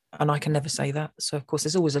 And I can never say that. So of course,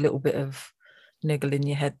 there's always a little bit of niggle in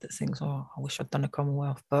your head that thinks, "Oh, I wish I'd done a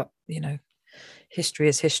Commonwealth," but history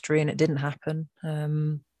is history, and it didn't happen.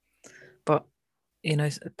 But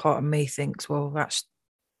part of me thinks, well,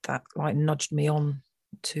 that like nudged me on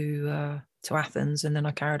to Athens, and then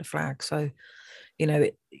I carried a flag. So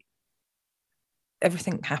it,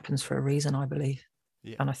 everything happens for a reason, I believe.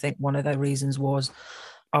 yeah. And I think one of the reasons was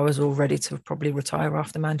I was all ready to probably retire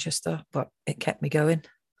after Manchester, but it kept me going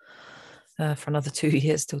for another 2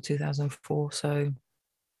 years till 2004. So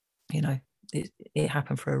it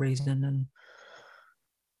happened for a reason, and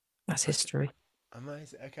that's Okay, history.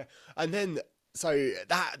 amazing. Okay, and then so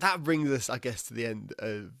that brings us, I guess, to the end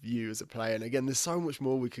of you as a player. And again, there's so much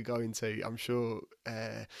more we could go into. I'm sure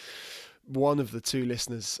one of the two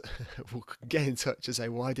listeners will get in touch and say,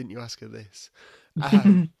 "Why didn't you ask her this?"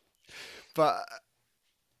 Um, but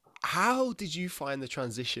how did you find the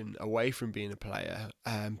transition away from being a player,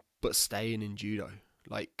 but staying in judo?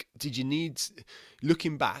 Like, did you need,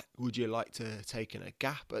 looking back, would you like to have taken a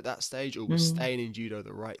gap at that stage, or was Mm, staying in judo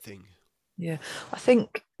the right thing? yeah, I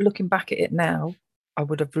think looking back at it now, I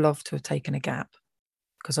would have loved to have taken a gap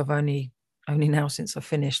because I've only now since I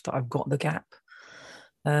finished that I've got the gap.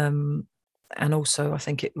 Um, and also I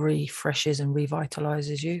think it refreshes and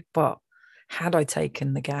revitalizes you. But had I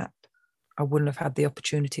taken the gap, I wouldn't have had the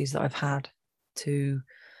opportunities that I've had to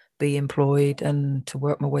be employed and to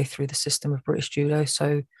work my way through the system of British judo.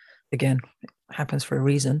 So again, it happens for a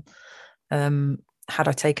reason. Had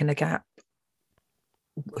I taken a gap,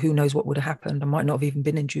 who knows what would have happened? I might not have even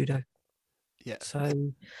been in judo. Yeah. So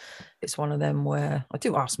it's one of them where I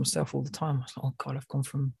do ask myself all the time, oh God, I've gone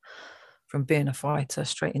from being a fighter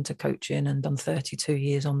straight into coaching and done 32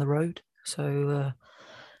 years on the road. So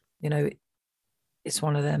you know, it's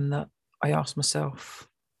one of them that I ask myself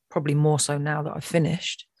probably more so now that I've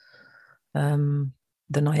finished um,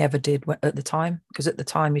 than I ever did at the time. Because at the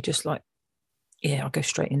time, you're just like, yeah, I'll go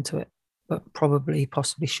straight into it. But probably,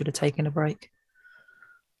 possibly should have taken a break.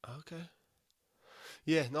 Okay.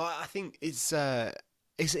 Yeah. No, I think it's an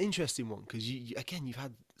interesting one because again you've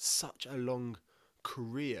had such a long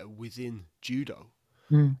career within judo.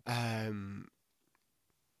 Mm, Um,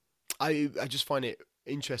 I just find it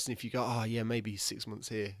interesting if you go, oh yeah, maybe 6 months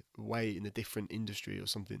here, away in a different industry or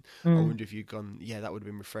something. I mm, wonder if you'd gone, yeah, that would have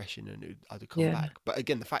been refreshing and I'd have come yeah, back. But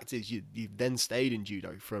again, the fact is, you then stayed in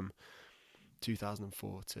judo from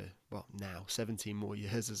 2004 to well now 17 more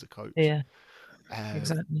years as a coach, yeah, uh,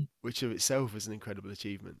 exactly. which of itself is an incredible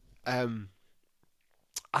achievement.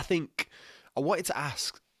 I think I wanted to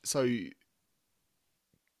ask, so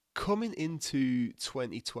coming into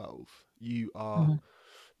 2012, you are Mm.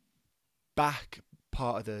 back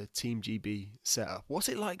part of the Team GB setup. What's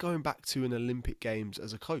it like going back to an Olympic Games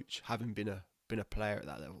as a coach, having been a player at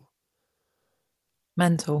that level?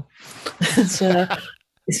 Mental.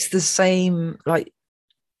 It's the same, like,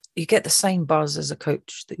 you get the same buzz as a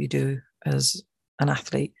coach that you do as an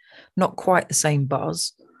athlete. Not quite the same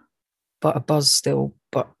buzz, but a buzz still,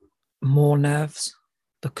 but more nerves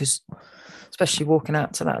because, especially walking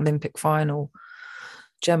out to that Olympic final,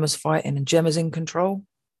 Gemma's fighting and Gemma's in control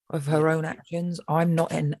of Yeah. her own actions. I'm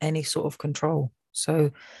not in any sort of control.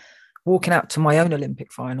 So, walking out to my own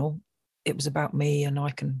Olympic final, it was about me and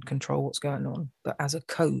I can control what's going on. But as a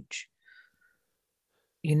coach,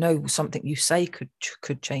 something you say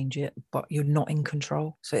could change it, but you're not in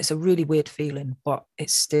control. So it's a really weird feeling, but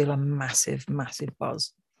it's still a massive, massive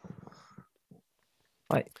buzz.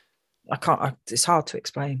 Like I can't. It's hard to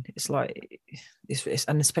explain. It's like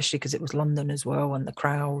and especially because it was London as well, and the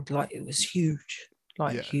crowd, like it was huge,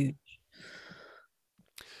 like Yeah. huge.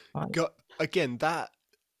 Like, Again, that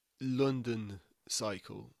London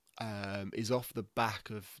cycle is off the back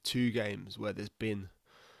of two games where there's been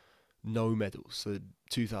no medals. So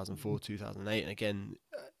 2004, 2008, and again,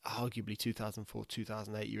 arguably 2004,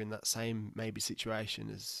 2008, you're in that same maybe situation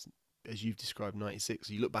as you've described 96.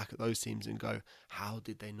 You look back at those teams and go, how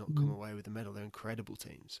did they not come mm, away with a medal? They're incredible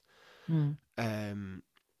teams. mm. Um,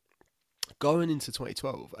 Going into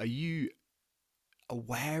 2012, are you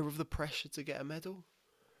aware of the pressure to get a medal?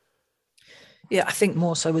 Yeah, I think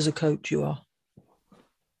more so as a coach, you're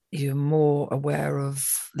more aware of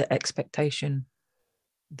the expectation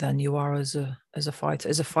than you are as a fighter.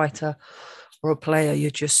 As a fighter or a player, you're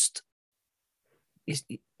just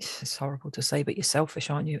it's horrible to say, but you're selfish,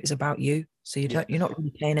 aren't you? It's about you. So Yeah, you're not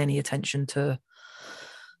really paying any attention to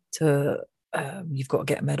you've got to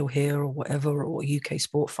get a medal here or whatever, or UK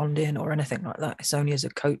sport funding or anything like that. It's only as a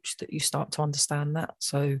coach that you start to understand that.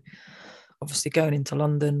 So obviously going into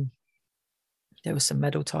London, there were some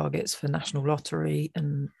medal targets for national lottery,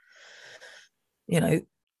 and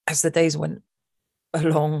as the days went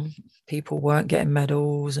along, people weren't getting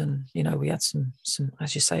medals, and we had some,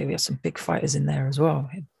 as you say, we had some big fighters in there as well.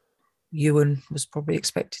 Ewan was probably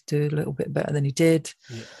expected to do a little bit better than he did.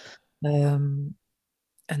 yeah. um,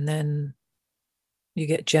 and then you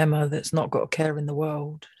get Gemma that's not got a care in the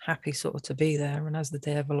world, happy sort of to be there and has the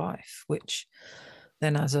day of her life, which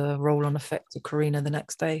then has a roll-on effect to Karina the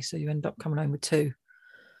next day, so you end up coming home with two.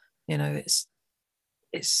 It's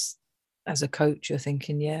as a coach, you're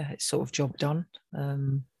thinking, yeah, it's sort of job done.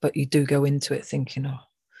 But you do go into it thinking, oh,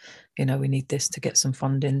 we need this to get some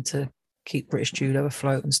funding to keep British judo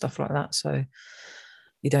afloat and stuff like that. So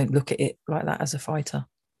you don't look at it like that as a fighter.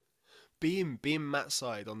 Being Matt's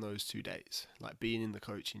side on those 2 days, like being in the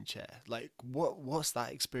coaching chair, like what's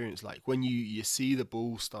that experience like when you see the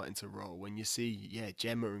ball starting to roll, when you see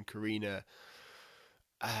Gemma and Karina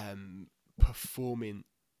performing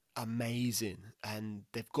amazing and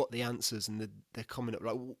they've got the answers and they're coming up,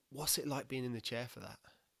 like what's it like being in the chair for that?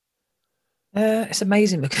 It's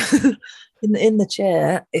amazing because in the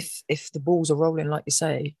chair, if the balls are rolling like you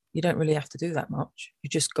say, you don't really have to do that much. You're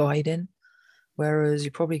just guiding. Whereas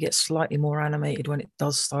you probably get slightly more animated when it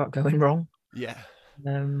does start going wrong. Yeah,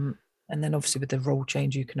 Um, and then obviously with the role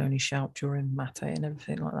change, you can only shout during mate and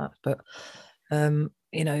everything like that. But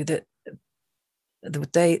that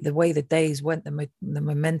the way the days went, the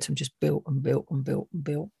momentum just built and built and built and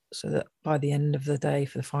built, so that by the end of the day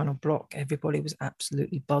for the final block, everybody was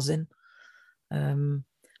absolutely buzzing.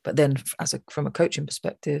 But then, from a coaching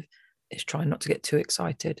perspective, it's trying not to get too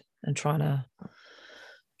excited and trying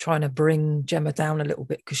to bring Gemma down a little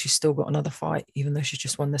bit because she's still got another fight, even though she's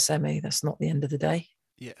just won the semi. That's not the end of the day,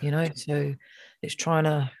 yeah. So it's trying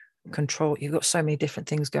to control. You've got so many different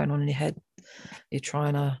things going on in your head. You're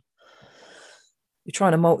trying to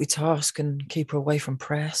multitask and keep her away from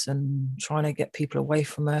press and trying to get people away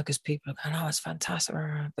from her because people are going, oh, it's fantastic.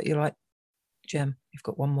 But you're like, Gem, you've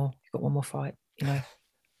got one more fight.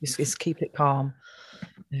 Just keep it calm.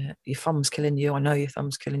 Your thumb's killing you. I know your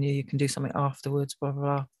thumb's killing you. You can do something afterwards, blah, blah,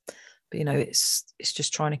 blah. But, it's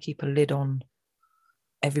just trying to keep a lid on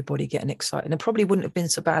everybody getting excited. And it probably wouldn't have been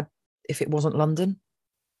so bad if it wasn't London.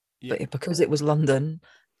 Yeah. But because it was London,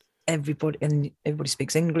 everybody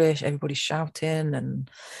speaks English, everybody's shouting, and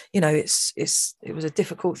it was a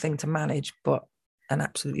difficult thing to manage, but an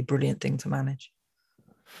absolutely brilliant thing to manage.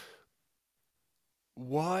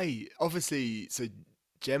 Why? Obviously, so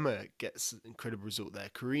Gemma gets an incredible result there.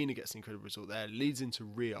 Karina gets an incredible result there. Leads into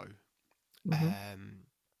Rio, Mm-hmm.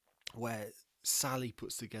 where Sally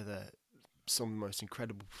puts together some of the most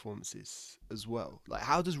incredible performances as well. Like,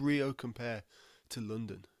 how does Rio compare to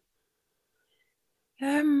London?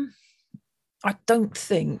 I don't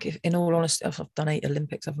think, if, in all honesty, I've done 8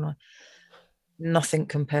 Olympics, haven't I? Nothing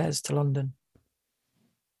compares to London.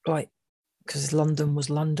 Like, because London was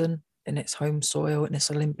London in its home soil in its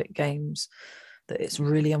Olympic Games, that it's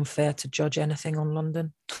really unfair to judge anything on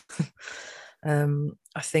London.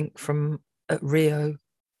 I think from at Rio,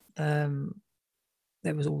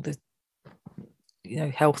 there was all the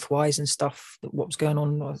health wise and stuff, that what was going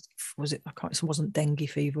on was it, it wasn't dengue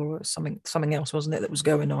fever or something else, wasn't it, that was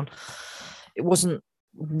going on. It wasn't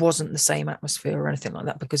the same atmosphere or anything like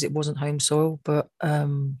that because it wasn't home soil, but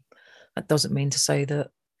that doesn't mean to say that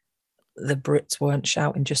the Brits weren't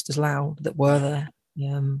shouting just as loud that were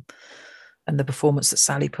Yeah. there. And the performance that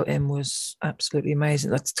Sally put in was absolutely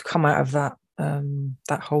amazing. Like, to come out of that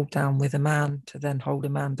hold down with a man, to then hold a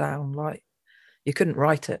man down, like, you couldn't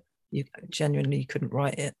write it. You genuinely couldn't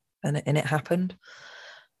write it. and it happened,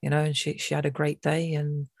 and she had a great day.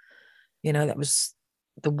 And that was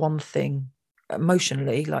the one thing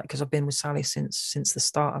emotionally, like, because I've been with Sally since the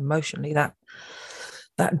start. Emotionally, that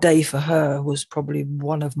day for her was probably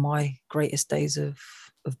one of my greatest days of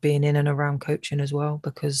being in and around coaching as well,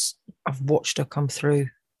 because I've watched her come through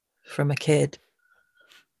from a kid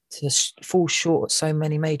to fall short at so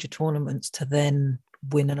many major tournaments to then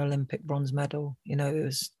win an Olympic bronze medal.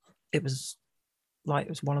 It was like, it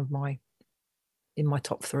was one of my in my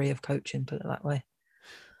top three of coaching, put it that way.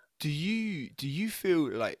 Do you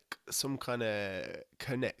feel like some kind of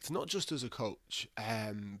connect, not just as a coach,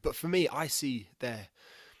 but for me, I see there.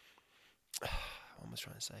 What am I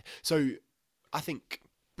trying to say? So, I think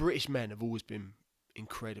British men have always been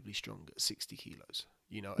incredibly strong at 60 kilos.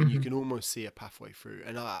 And you Mm-hmm. can almost see a pathway through.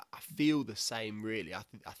 And I feel the same, really. I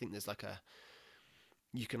think there's like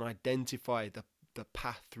you can identify the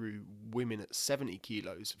path through women at 70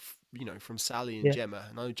 kilos, from Sally and Yeah, Gemma.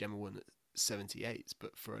 And I know Gemma won at 78,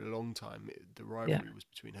 but for a long time, the yeah. rivalry was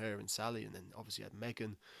between her and Sally, and then obviously you had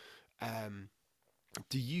Megan. Um,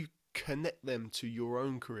 do you connect them to your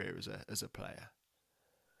own career as a player?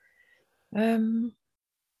 Um,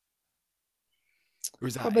 Or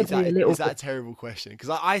is that is Probably a that little is bit. that a terrible question? Because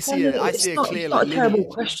I Well, see no, a I see it's a not. clear It's like not a terrible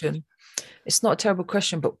lineage. question. It's not a terrible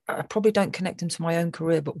question, but I probably don't connect them to my own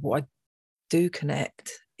career. But what I do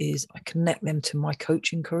connect is I connect them to my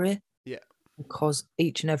coaching career, Yeah, because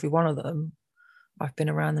each and every one of them, I've been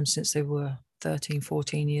around them since they were 13,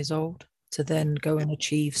 14 years old, to yeah. then go and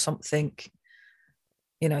achieve something,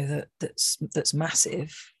 that's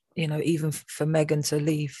massive. Even for Megan to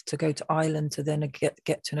leave to go to Ireland to then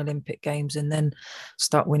get to an Olympic Games and then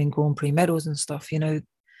start winning Grand Prix medals and stuff.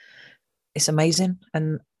 It's amazing.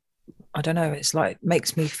 And I don't know, it's like,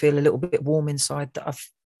 makes me feel a little bit warm inside that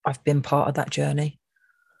I've been part of that journey.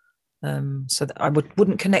 So that I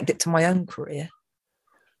wouldn't connect it to my own career,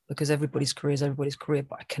 because everybody's career is everybody's career,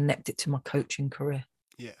 but I connect it to my coaching career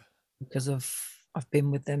Yeah. because I've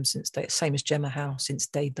been with them since day, same as Gemma Howe, since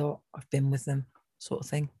day dot. I've been with them, sort of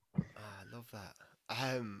thing. I love that.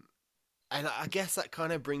 And I guess that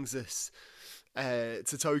kind of brings us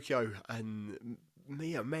to Tokyo, and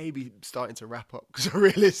me maybe starting to wrap up because I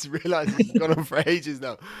realize this has gone on for ages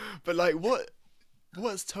now. But like,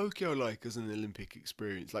 what's Tokyo like as an Olympic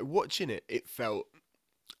experience? Like watching it, it felt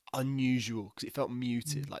unusual because it felt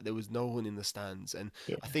muted. Like there was no one in the stands, and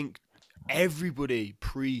Yeah. I think everybody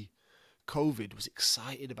pre-COVID was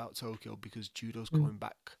excited about Tokyo because judo's Mm. going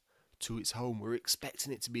back to its home. We're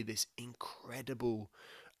expecting it to be this incredible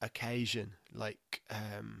occasion, like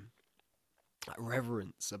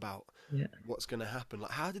reverence about Yeah. what's going to happen.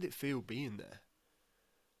 Like, how did it feel being there?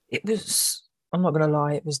 It was, I'm not going to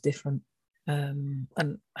lie, it was different.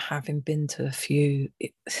 And having been to a few,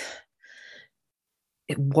 it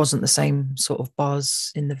wasn't the same sort of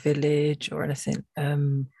buzz in the village or anything,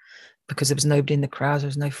 because there was nobody in the crowd. There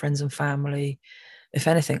was no friends and family. If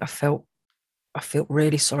anything, I felt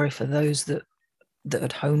really sorry for those that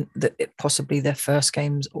had honed that it possibly their first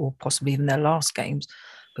games or possibly even their last games,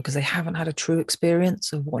 because they haven't had a true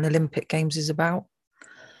experience of what an Olympic Games is about.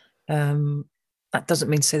 Um, that doesn't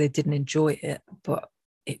mean to say they didn't enjoy it, but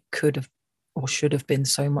it could have or should have been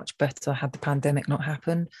so much better had the pandemic not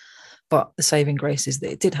happened. But the saving grace is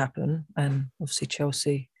that it did happen, and obviously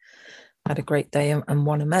Chelsea had a great day and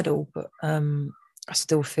won a medal. But I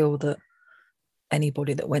still feel that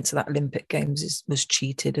anybody that went to that Olympic Games was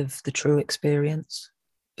cheated of the true experience,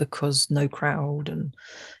 because no crowd and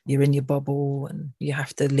you're in your bubble and you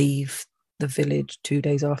have to leave the village 2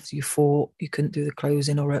 days after you fought. You couldn't do the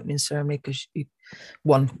closing or opening ceremony because the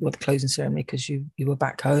closing ceremony because you were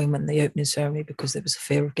back home, and the opening ceremony because there was a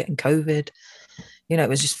fear of getting COVID. It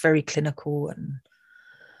was just very clinical and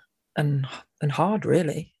and hard.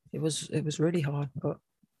 Really, it was really hard, but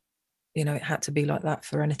it had to be like that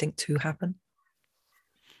for anything to happen.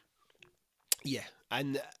 Yeah,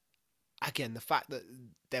 and again, the fact that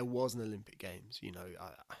there was an Olympic Games,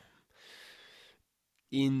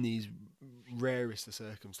 in these rarest of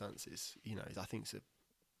circumstances, I think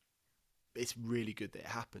it's really good that it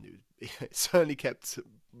happened. It certainly kept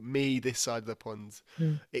me this side of the pond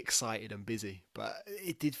Mm. excited and busy, but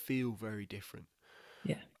it did feel very different.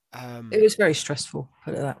 Yeah, it Um, was very stressful,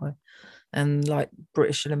 put it that way. And like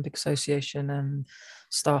British Olympic Association and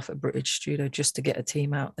staff at British Judo, just to get a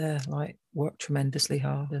team out there, like, worked tremendously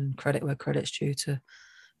hard, and credit where credit's due to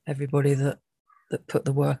everybody that put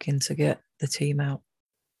the work in to get the team out.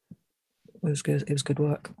 It was good. It was good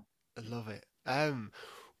work. I love it.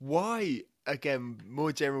 Why, again,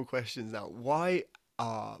 more general questions now. Why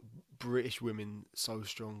are British women so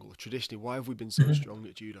strong, or traditionally, why have we been so Mhm. strong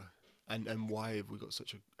at judo? and why have we got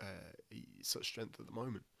such strength at the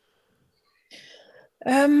moment?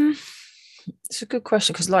 Um, it's a good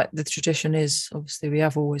question because, like, the tradition is obviously we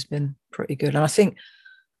have always been pretty good, and I think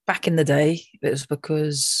back in the day it was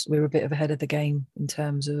because we were a bit of ahead of the game in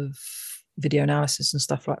terms of video analysis and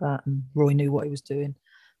stuff like that, and Roy knew what he was doing.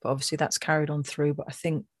 But obviously that's carried on through. But I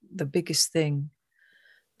think the biggest thing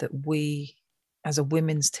that we, as a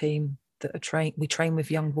women's team, that we train with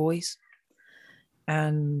young boys,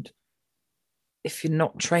 and if you're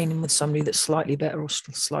not training with somebody that's slightly better or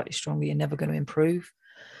slightly stronger, you're never going to improve.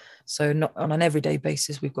 So not on an everyday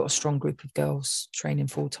basis, we've got a strong group of girls training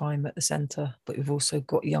full time at the centre, but we've also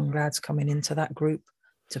got young lads coming into that group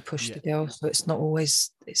to push Yeah, the girls. So it's not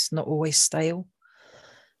always stale.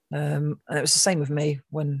 And it was the same with me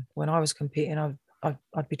when I was competing.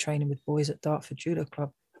 I'd be training with boys at Dartford Judo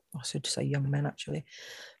Club. I should say young men actually,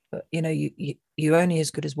 but you're only as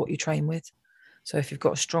good as what you train with. So if you've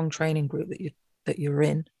got a strong training group that you're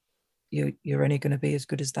in, you're only going to be as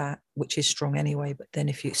good as that, which is strong anyway. But then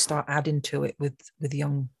if you start adding to it with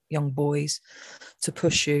young boys to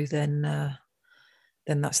push you, then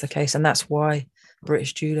that's the case, and that's why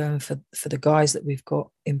British Judo, and for the guys that we've got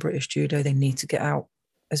in British Judo, they need to get out,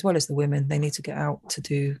 as well as the women. They need to get out to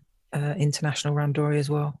do international randori as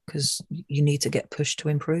well, because you need to get pushed to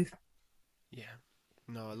improve. yeah.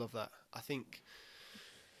 No, I love that. I think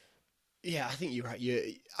you're right.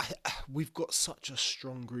 We've got such a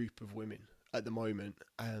strong group of women at the moment,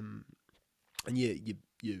 and you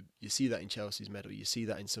see that in Chelsea's medal. You see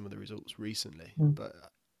that in some of the results recently. Mm. But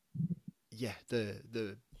yeah,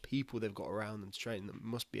 the people they've got around them to train them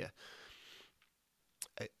must be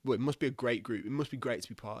it must be a great group. It must be great to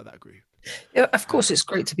be part of that group. Yeah, of Uh, course, it's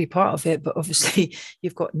great to be part of it, but obviously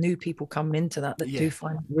you've got new people coming into that yeah, do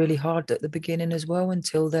find it really hard at the beginning as well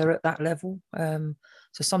until they're at that level.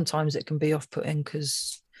 So sometimes it can be off-putting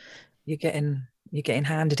because you're getting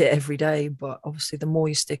handed it every day, but obviously the more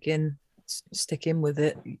you stick in with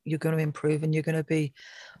it, you're going to improve and you're going to be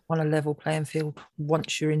on a level playing field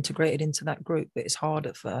once you're integrated into that group. But it's hard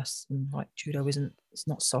at first, and like judo it's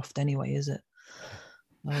not soft anyway, is it?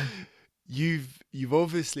 So, you've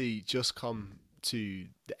obviously just come to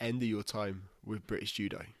the end of your time with British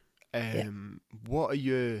Judo. yeah. What are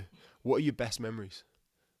your best memories?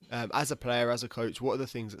 As a player, as a coach, what are the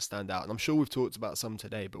things that stand out? And I'm sure we've talked about some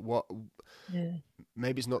today, but what Yeah.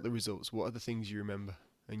 maybe it's not the results. What are the things you remember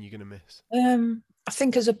and you're gonna miss? I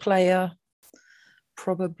think as a player,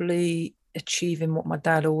 probably achieving what my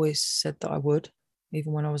dad always said that I would.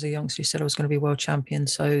 Even when I was a youngster, he said I was going to be world champion.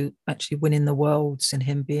 So actually winning the worlds and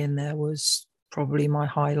him being there was probably my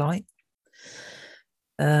highlight.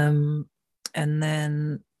 Um, and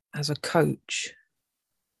then as a coach,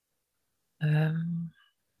 um,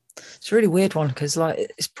 it's a really weird one because like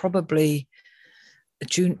it's probably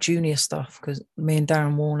junior stuff because me and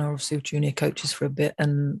Darren Warner obviously were junior coaches for a bit,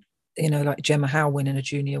 and like Gemma Howe winning a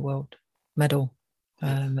junior world medal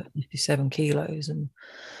Yeah, at 57 kilos, and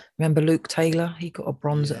remember Luke Taylor, he got a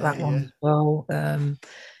bronze at yeah, that yeah, one as well.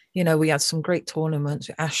 We had some great tournaments.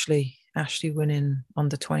 Ashley winning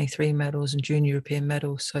under 23 medals and junior European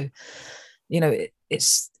medals. So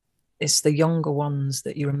it's the younger ones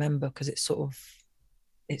that you remember because it's sort of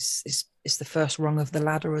it's the first rung of the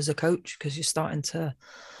ladder as a coach because you're starting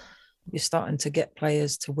to get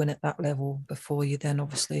players to win at that level before you then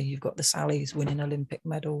obviously you've got the Sallys winning Olympic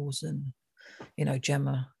medals, and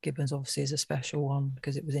Gemma Gibbons obviously is a special one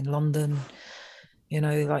because it was in London.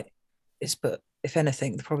 Like but if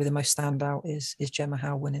anything, probably the most standout is Gemma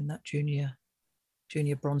Howe winning that junior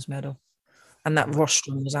bronze medal. And that and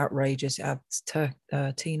rostrum was outrageous. It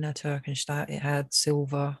had Tina Turkenstadt, it had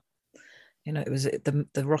Silver. It was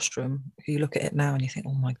the rostrum. You look at it now and you think,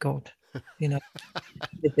 oh my god, you know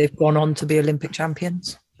they've gone on to be Olympic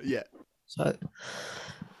champions. yeah. So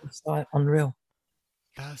it's like unreal.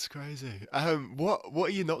 That's crazy. What are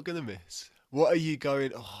you not gonna miss? What are you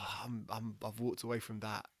going? Oh, I've walked away from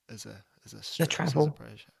that as a The stress, as a travel,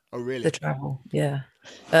 pressure. Oh, the really? travel, yeah.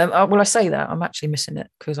 Well, I say that I'm actually missing it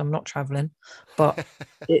because I'm not traveling, but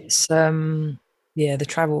it's yeah, the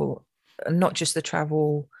travel, not just the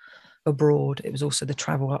travel abroad. It was also the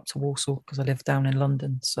travel up to Warsaw because I live down in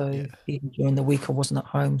London. Yeah, So even during the week, I wasn't at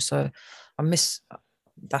home. So I miss.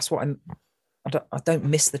 That's what I'm. I don't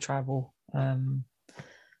miss the travel.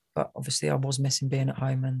 But obviously, I was missing being at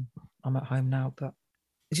home, and I'm at home now. But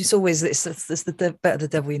it's just always it's the better the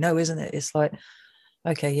devil you know, isn't it? It's like,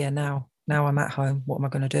 okay, yeah, now I'm at home. What am I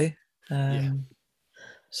going to do? yeah.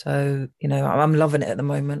 So I'm loving it at the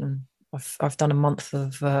moment, and I've done a month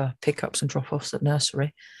of pickups and drop offs at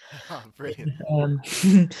nursery, Oh, brilliant. um,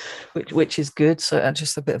 which is good. So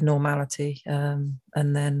just a bit of normality, and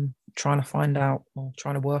then trying to find out or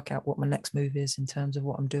trying to work out what my next move is in terms of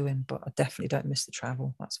what I'm doing. But I definitely don't miss the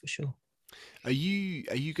travel, that's for sure. Are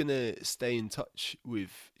you gonna stay in touch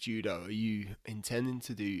with judo? Are you intending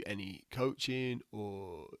to do any coaching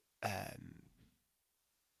or um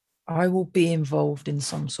I will be involved in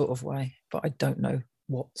some sort of way, but I don't know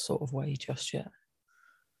what sort of way just yet.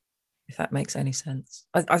 If that makes any sense,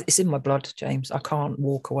 it's in my blood, James. I can't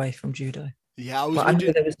walk away from judo. yeah, I was But I know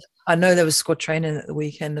wondering. there was squad training at the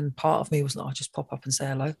weekend, and part of me was like, I'll just pop up and say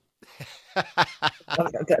hello.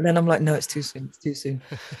 And then I'm like, no, it's too soon. It's too soon.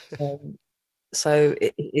 Um, so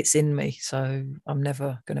it's in me. So I'm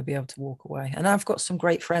never going to be able to walk away. And I've got some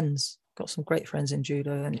great friends. Got some great friends in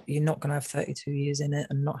judo, and you're not going to have 32 years in it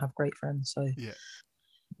and not have great friends. So Yeah.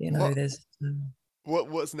 What there's.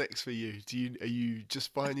 what's next for you? Are you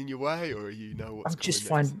just finding your way, or you know what's I'm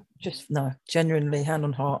coming next? just no, genuinely, hand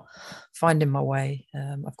on heart, finding my way.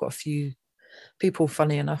 I've got a few people,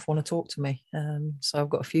 funny enough, want to talk to me. So I've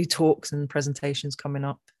got a few talks and presentations coming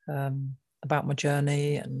up about my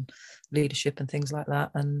journey and leadership and things like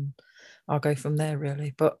that. And I'll go from there,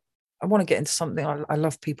 really. But I want to get into something. I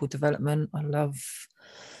love people development. I love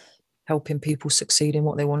helping people succeed in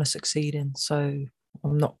what they want to succeed in. So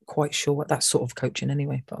I'm not quite sure what that sort of coaching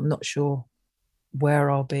anyway, but I'm not sure where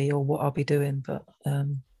I'll be or what I'll be doing. But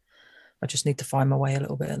I just need to find my way a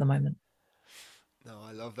little bit at the moment. No,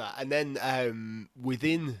 I love that. And then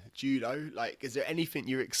within judo, like, is there anything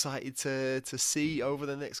you're excited to see over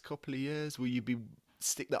the next couple of years? Will you be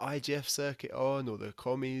stick the IGF circuit on or the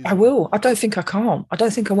commies I or? will. I don't think I can't. I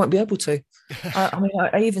don't think I won't be able to. I mean,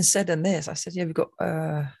 I even said in this, I said, yeah, we've got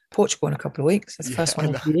Portugal in a couple of weeks. That's the Yeah, first I one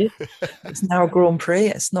in know. 2 years. It's now a Grand Prix.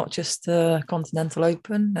 It's not just a Continental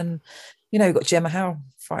Open. And, you've got Gemma Howe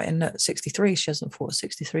fighting at 63. She hasn't fought at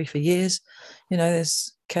 63 for years.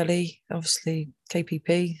 There's Kelly, obviously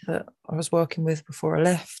KPP that I was working with before I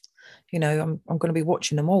left. I'm going to be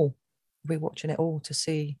watching them all. I'll be watching it all to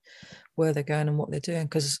see where they're going and what they're doing,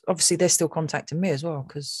 because obviously they're still contacting me as well,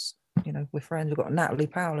 because we're friends. We've got Natalie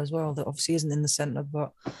Powell as well, that obviously isn't in the centre,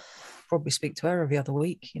 but probably speak to her every other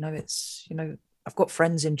week. I've got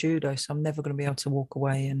friends in judo, so I'm never going to be able to walk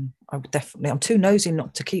away. And I'm too nosy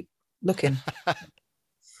not to keep looking.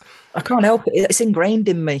 I can't help it. It's ingrained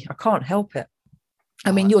in me. I can't help it.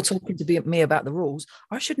 I mean, Oh, you're talking to me about the rules.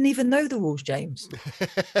 I shouldn't even know the rules, James.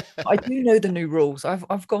 I do know the new rules.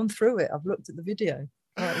 I've gone through it. I've looked at the video.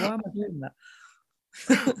 Like, why am I doing that?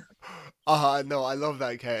 no, I love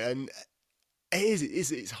that, Kate. And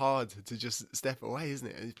it's hard to just step away, isn't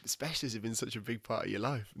it? Especially as it's been such a big part of your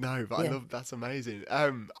life. No, but I Yeah. love that's amazing.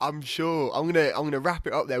 I'm sure I'm gonna wrap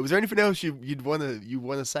it up there. Was there anything else you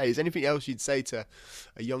wanna say? Is there anything else you'd say to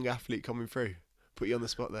a young athlete coming through? Put you on the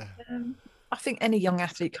spot there. Um, I think any young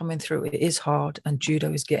athlete coming through, it is hard, and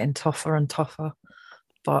judo is getting tougher and tougher.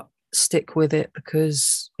 But stick with it,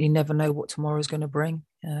 because you never know what tomorrow is going to bring.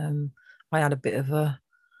 I had a bit of a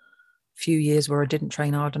few years where I didn't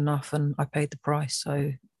train hard enough, and I paid the price.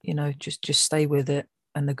 So just stay with it,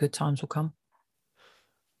 and the good times will come.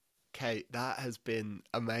 Kate, that has been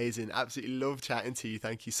amazing. Absolutely love chatting to you.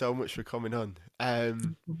 Thank you so much for coming on.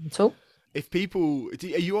 At all. If people, are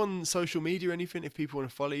you on social media or anything? If people want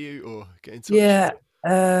to follow you or get in touch? Yeah.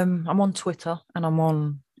 I'm on Twitter and I'm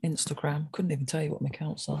on Instagram. Couldn't even tell you what my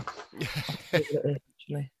accounts are. I'll tell you what it is,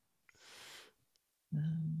 actually.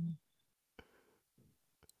 Um,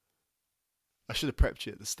 I should have prepped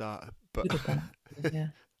you at the start, but Should have done. Yeah.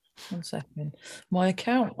 1 second. My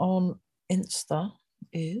account on Insta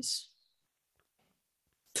is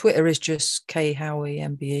Twitter is just K Howey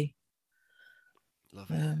MBE. love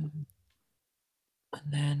it. And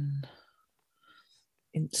then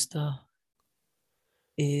Insta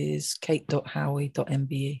is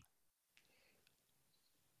kate.howey.mbe.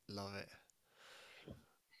 Love it.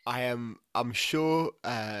 I'm sure,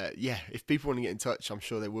 yeah, if people want to get in touch, I'm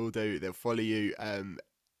sure they will do. They'll follow you.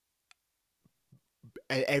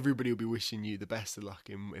 Everybody will be wishing you the best of luck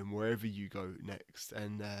in wherever you go next.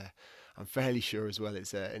 And I'm fairly sure as well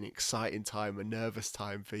it's an exciting time, a nervous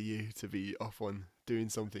time for you to be off on doing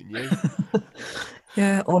something new.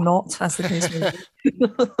 Yeah, or not, as the case may be.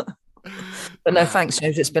 But no, Nah, thanks,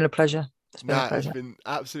 James. It's been a pleasure. It's been a nah, it's pleasure. been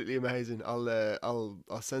absolutely amazing. I'll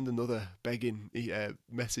send another begging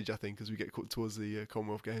message, I think, as we get towards the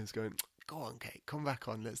Commonwealth Games, going, go on, Kate, come back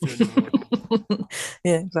on, let's do another one.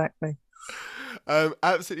 Yeah, exactly.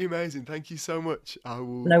 Absolutely amazing. Thank you so much. I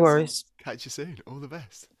will No worries. catch you soon. All the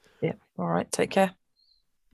best. Yeah. All right. Take care.